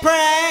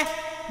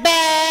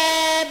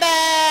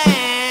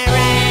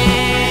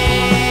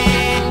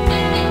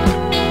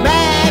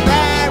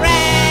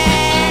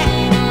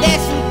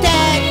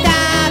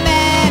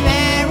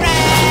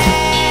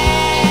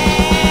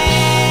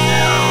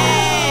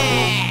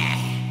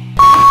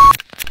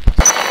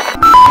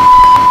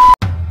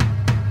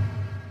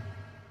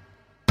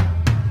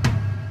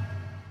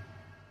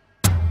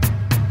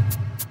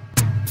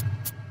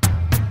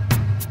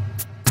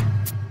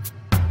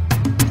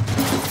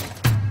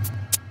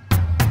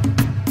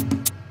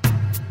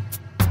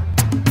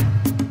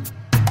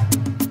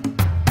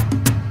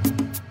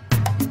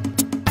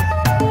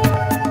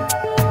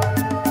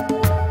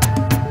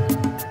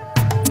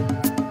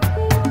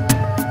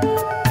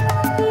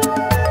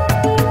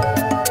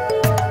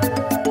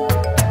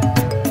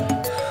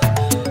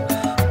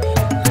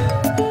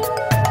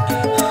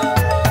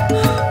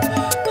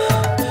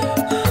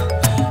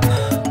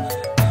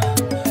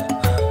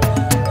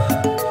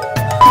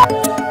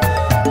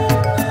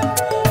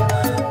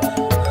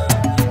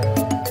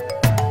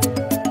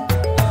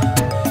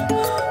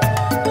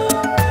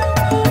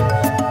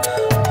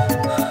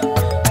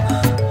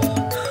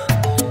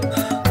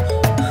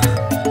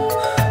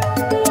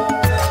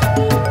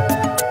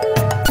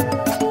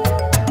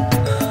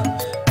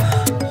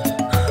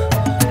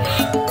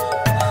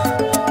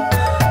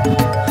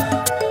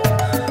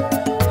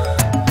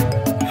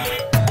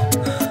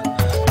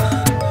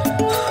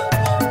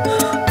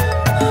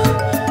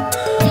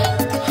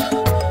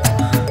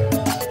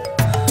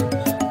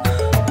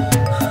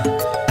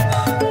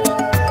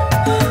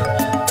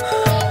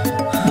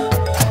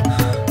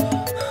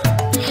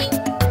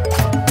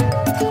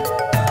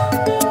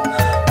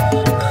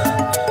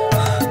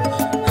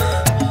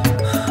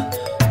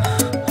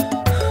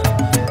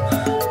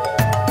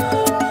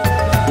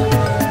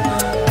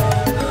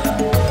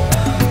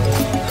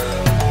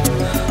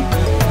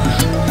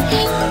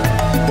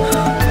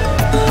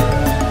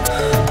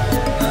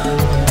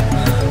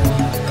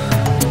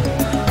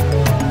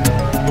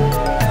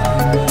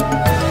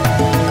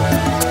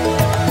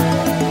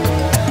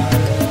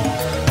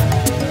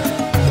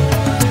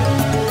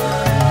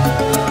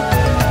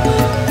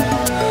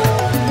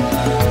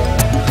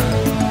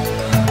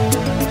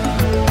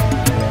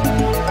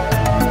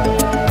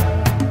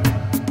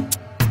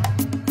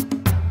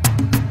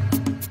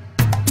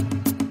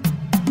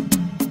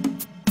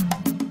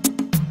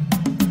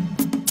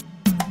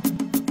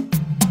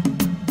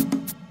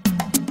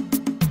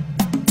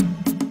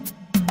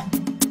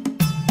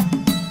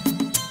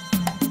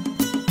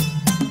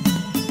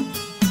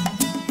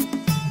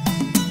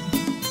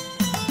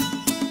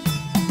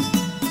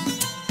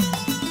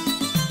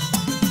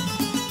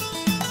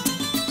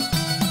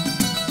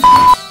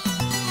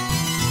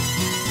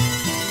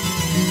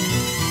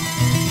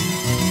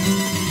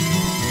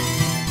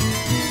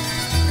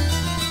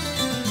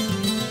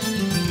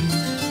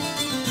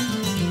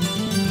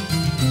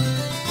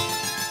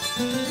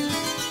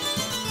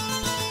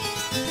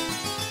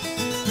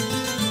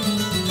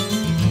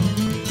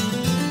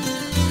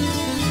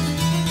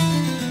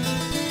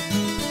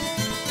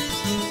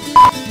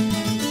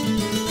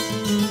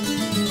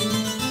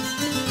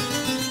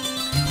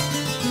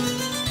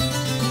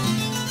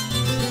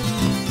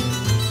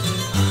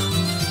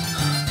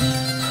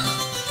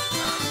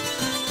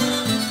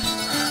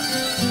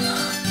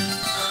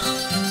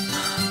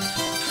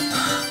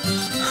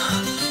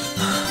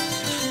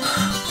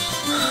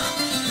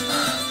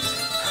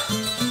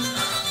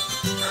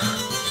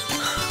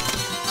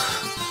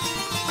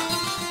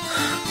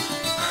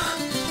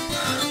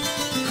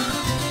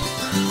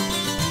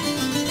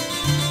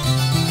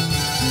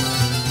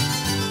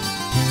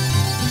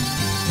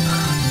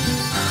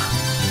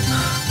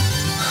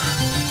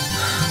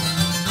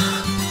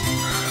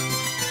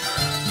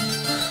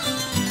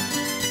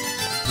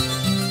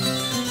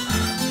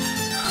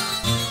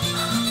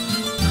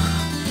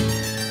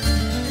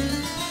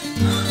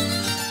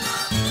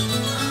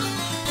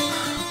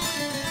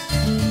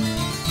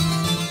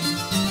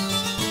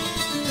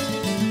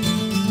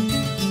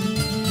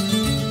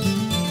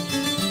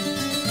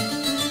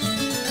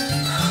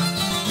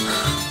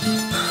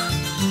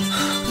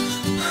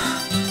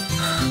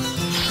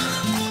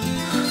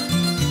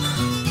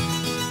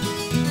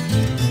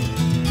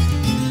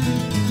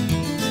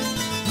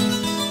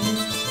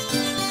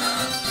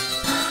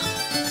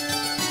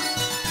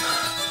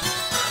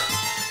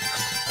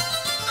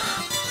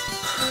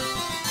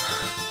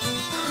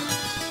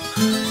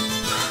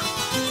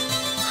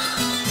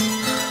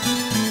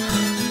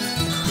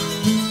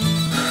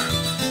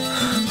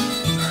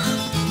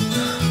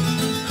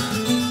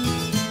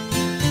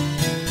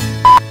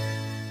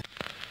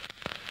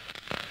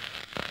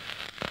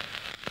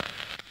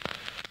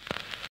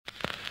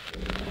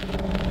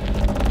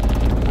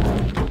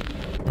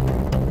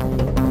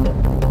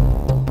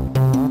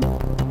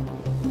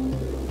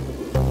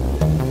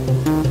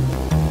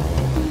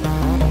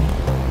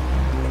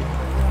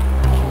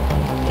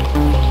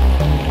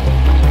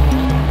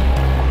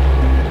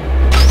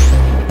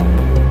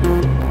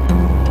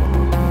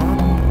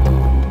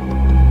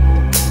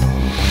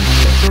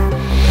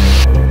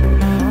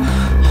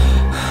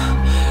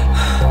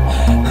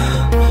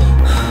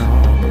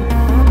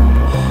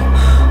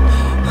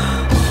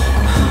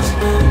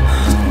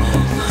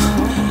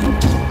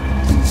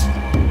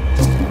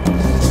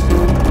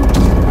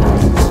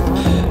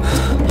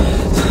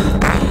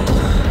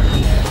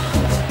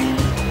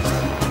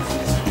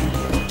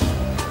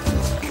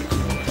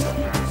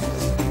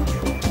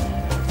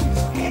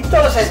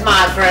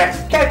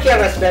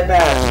quieres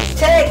beber?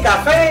 ¿Té,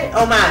 café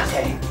o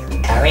mate?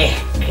 Sabés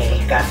que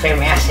el café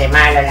me hace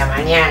mal a la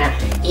mañana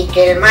y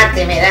que el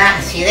mate me da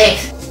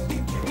acidez.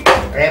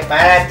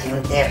 Prepárate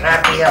un té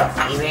rápido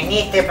y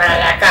venite para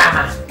la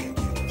cama.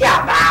 Ya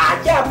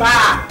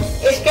va.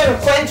 Es que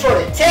encuentro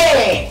el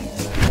té.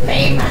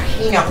 Me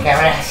imagino que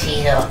habrá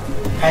sido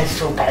al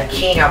super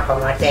chino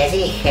como te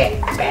dije,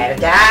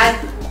 ¿verdad?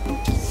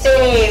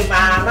 Sí,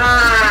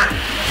 mamá.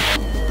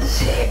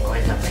 Sé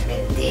cuando me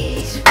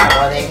mentís,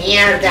 pavo de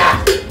mierda.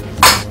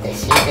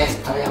 Decí que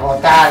estoy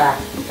agotada,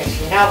 que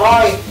si no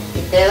voy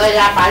y te doy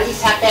la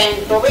paliza que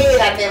en tu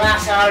vida te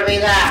vas a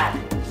olvidar.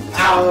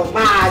 Oh,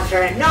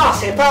 madre, no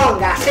se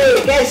ponga así,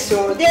 que es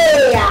su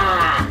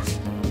día.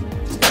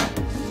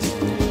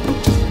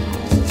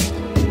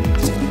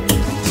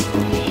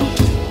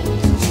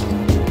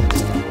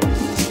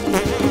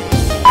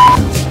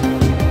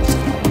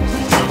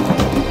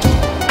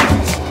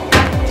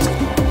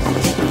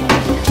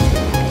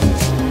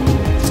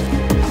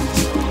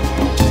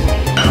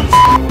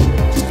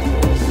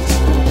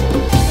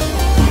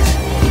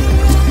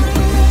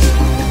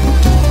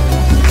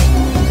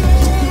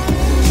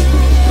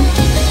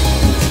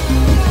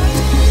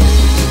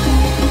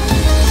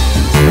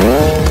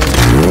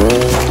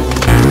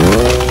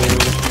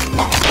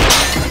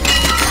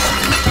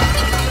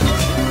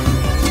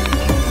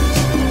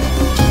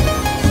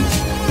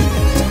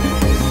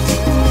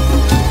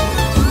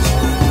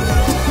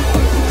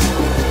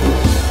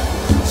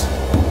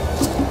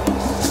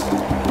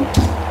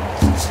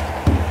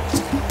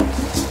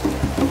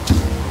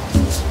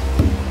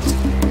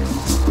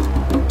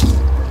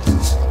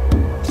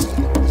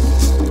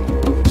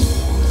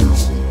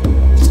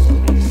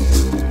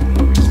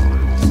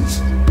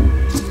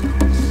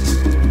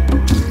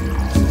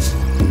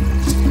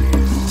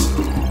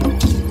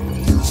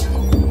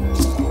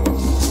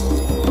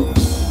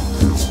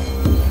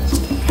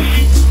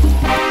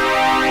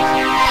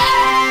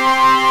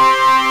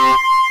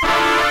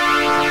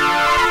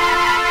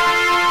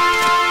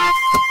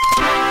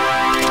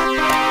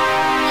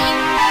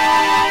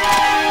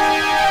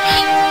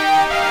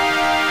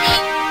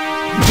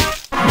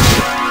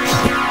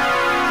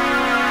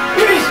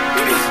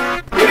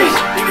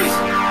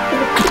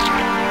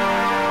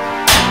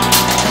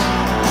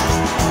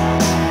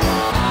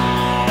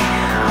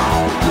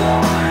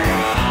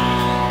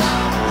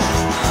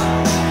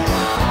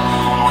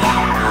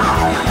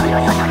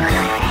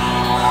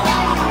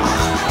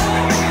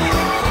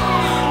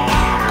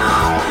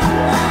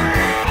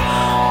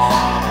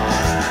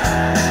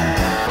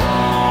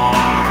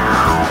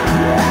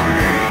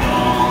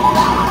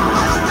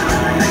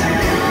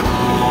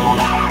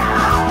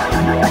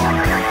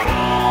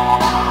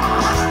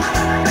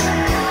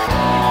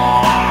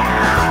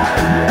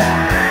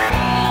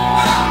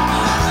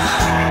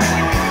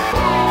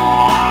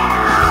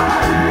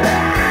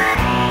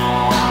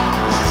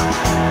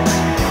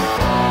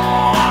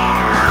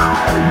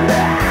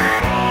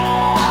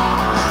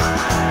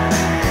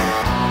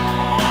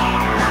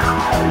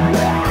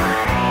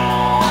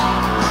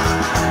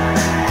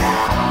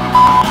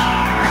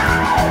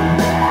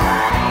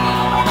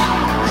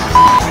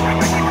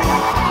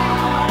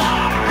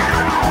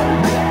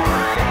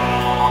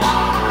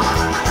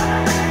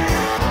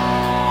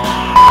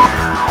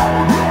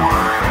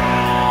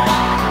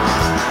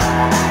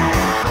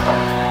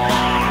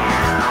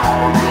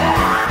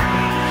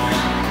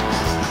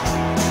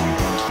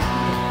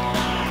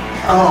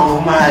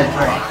 Oh,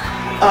 Madre.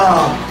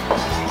 Oh,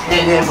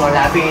 le debo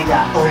la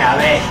vida una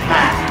vez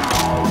más.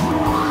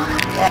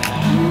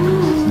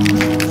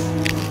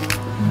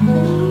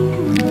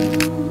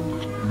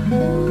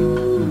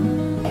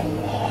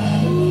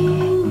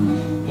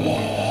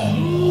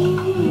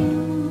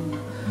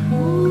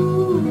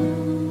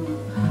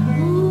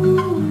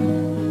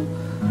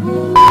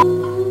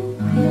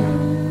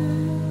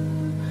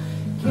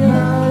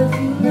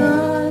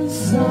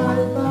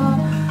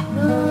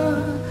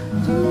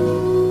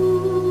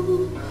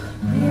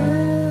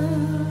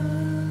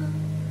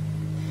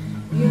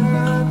 You're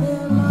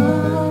the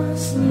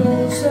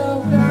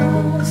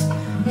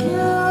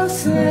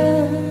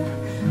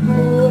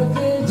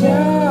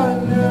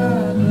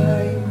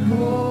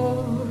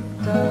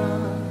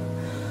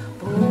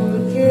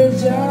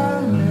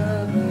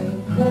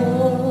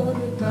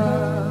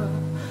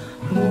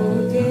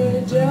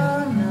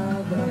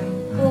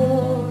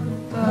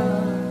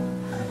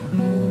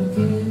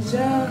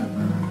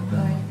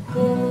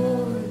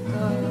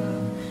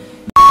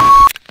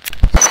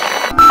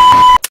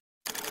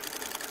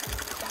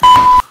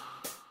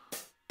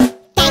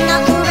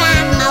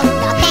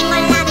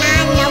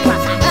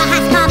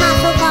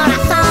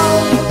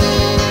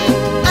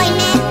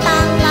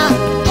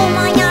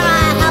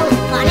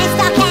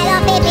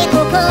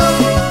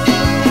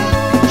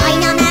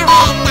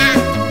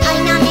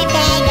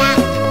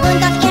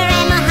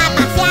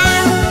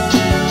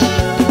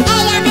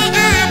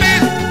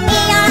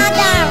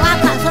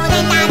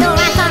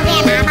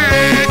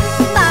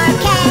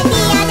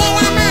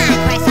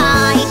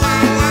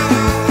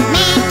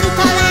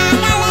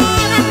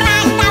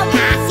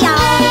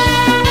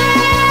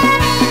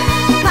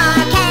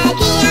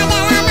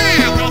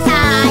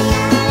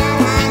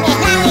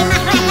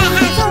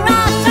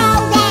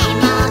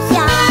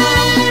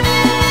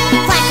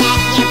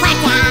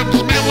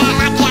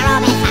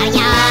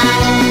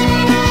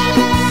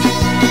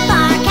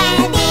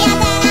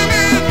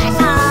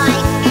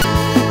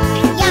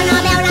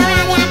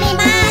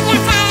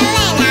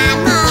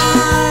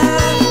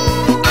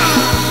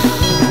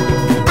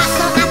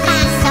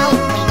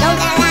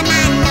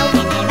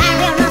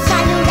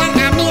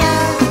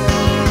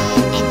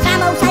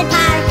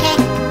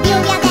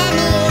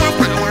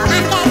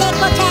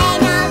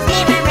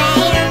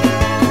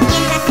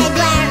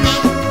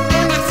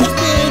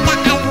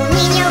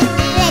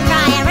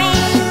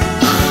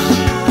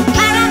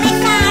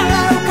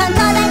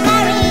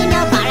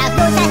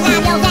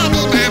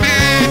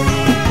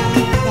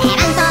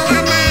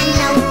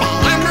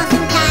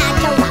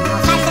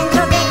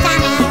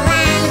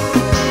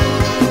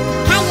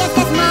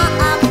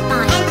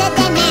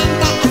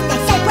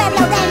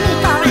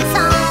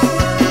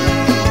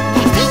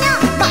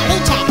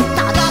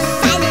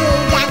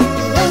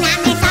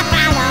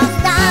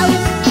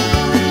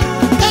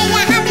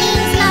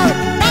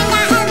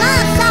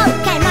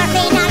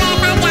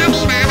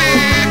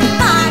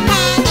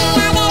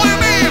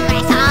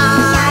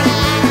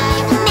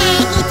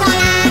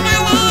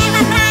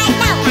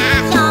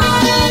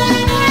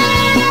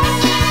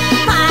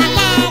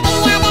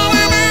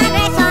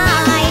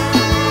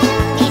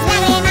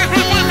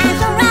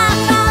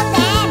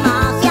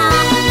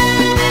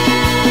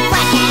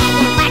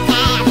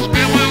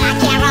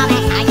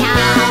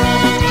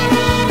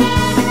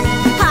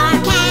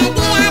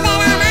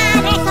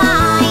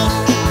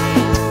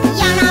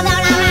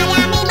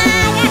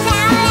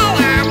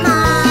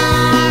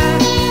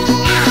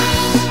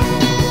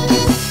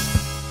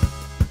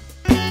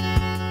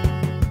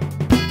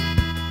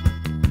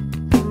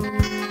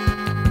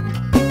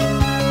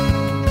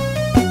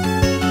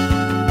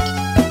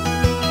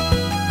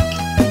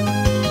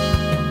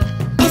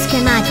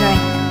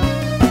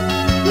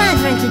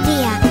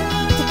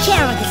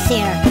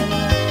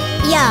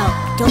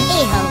tu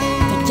hijo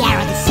te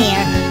quiero decir,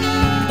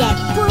 de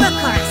puro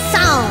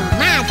corazón,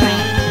 madre,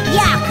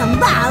 yo con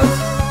vos,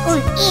 un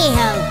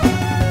hijo,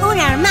 un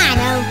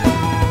hermano,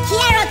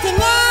 quiero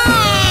tener.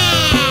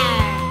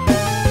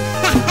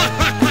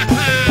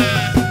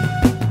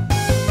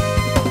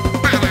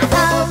 Para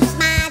vos,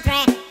 madre,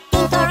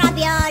 pinto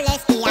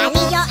ravioles y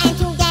anillo en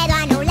tu dedo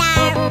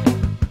anular.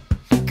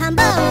 Con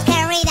vos,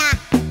 querida,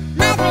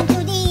 madre, en tu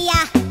día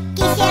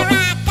quisiera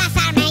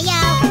casarme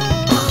yo.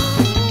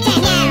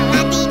 Tener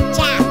la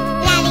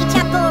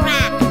dicha pura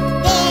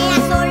de a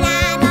su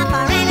lado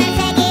poderme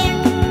seguir.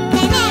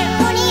 Tener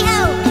un hijo,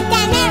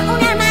 tener un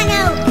hermano,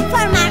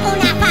 formar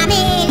una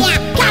familia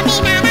con mi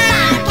mamá.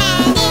 Porque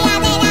el día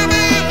de la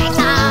madre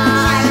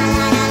soy,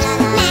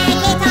 me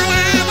quito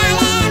la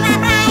galera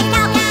para esta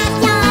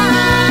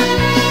ocasión.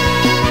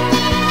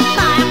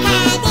 Porque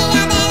el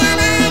día de la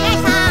madre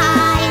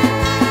soy,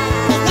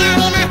 mis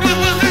lágrimas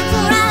reflejan su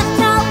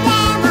rostro de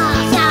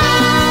emoción.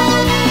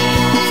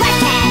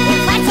 Fuerte, bien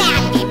fuerte, a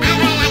mi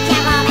madre la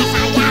quiero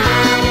besar yo.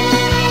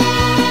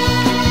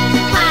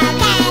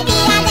 Porque el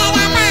día de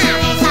la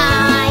madre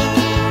soy,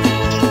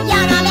 yo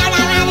no veo la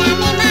hora de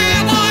mi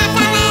madre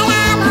hacerle el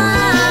amor.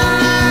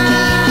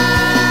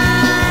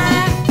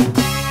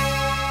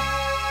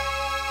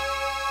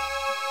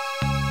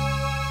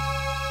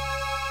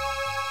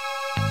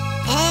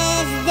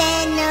 Es de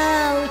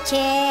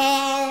noche,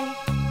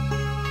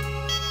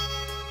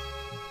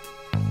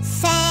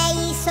 se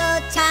hizo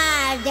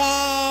tarde.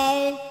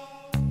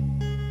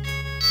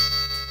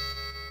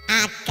 A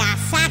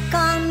casa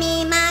con mi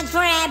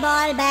madre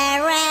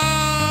volveré.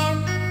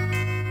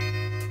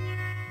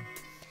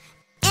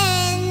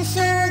 En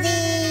su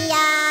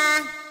día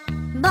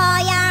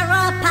voy a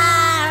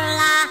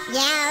arroparla y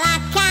en la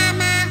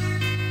cama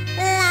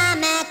la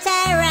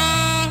meteré.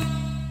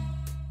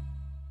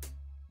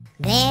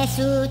 De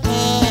su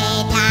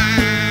teta,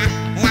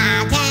 la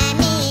de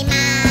mi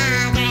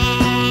madre,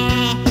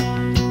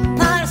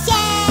 por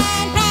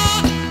siempre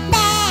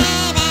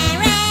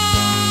beberé.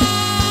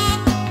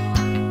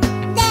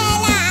 De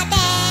la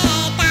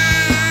teta,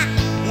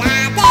 la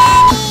de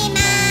mi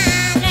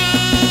madre,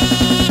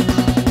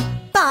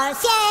 por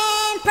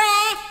siempre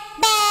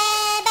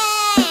beberé.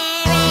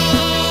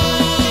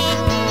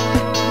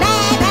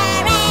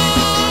 Beberé,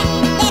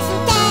 de su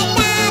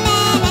teta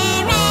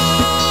beberé.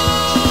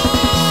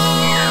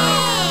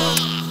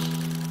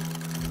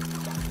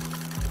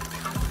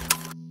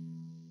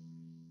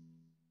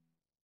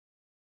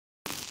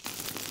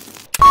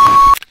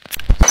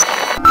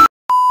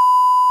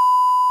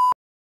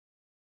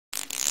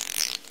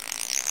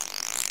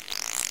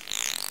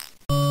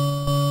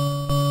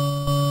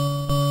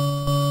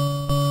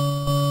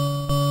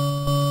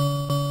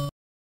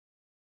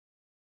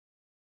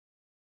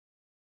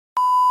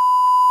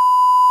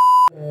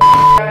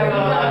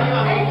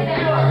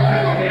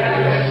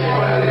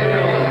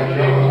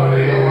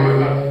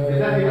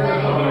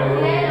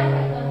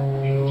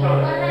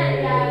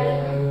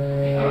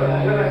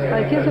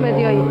 Ay, ¿quién se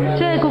metió ahí?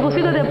 Che,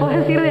 Cupocito, ¿te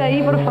puedes ir de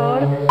ahí, por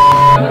favor?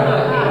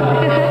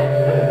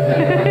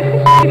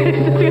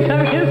 Sí,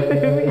 también se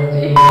ve.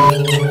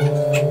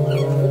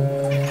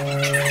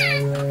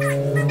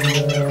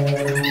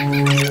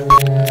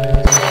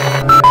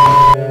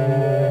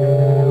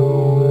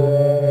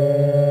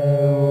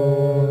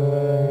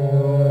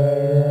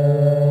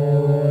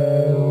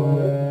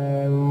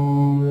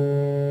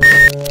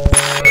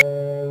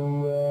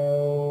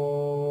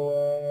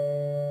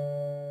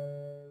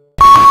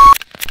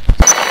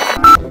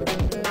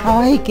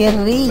 Ay, qué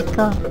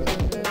rico.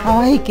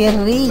 Ay, qué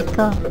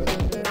rico.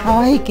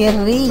 Ay, qué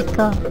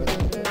rico.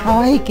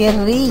 Ay, qué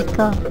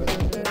rico.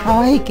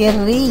 Ay, qué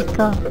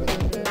rico.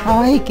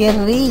 Ay, qué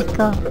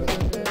rico.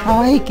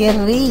 Ay, qué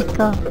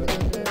rico.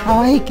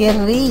 Ay, qué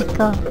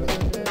rico.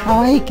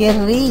 Ay, qué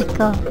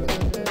rico.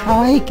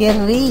 Ay, qué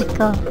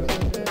rico.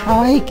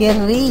 Ay, qué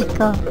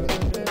rico.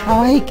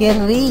 Ay, qué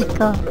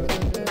rico.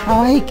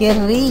 Ay, qué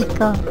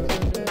rico.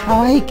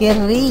 Ay, qué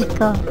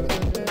rico.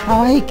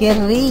 Ay, qué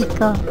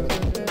rico.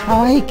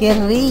 Ay, qué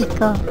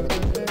rico.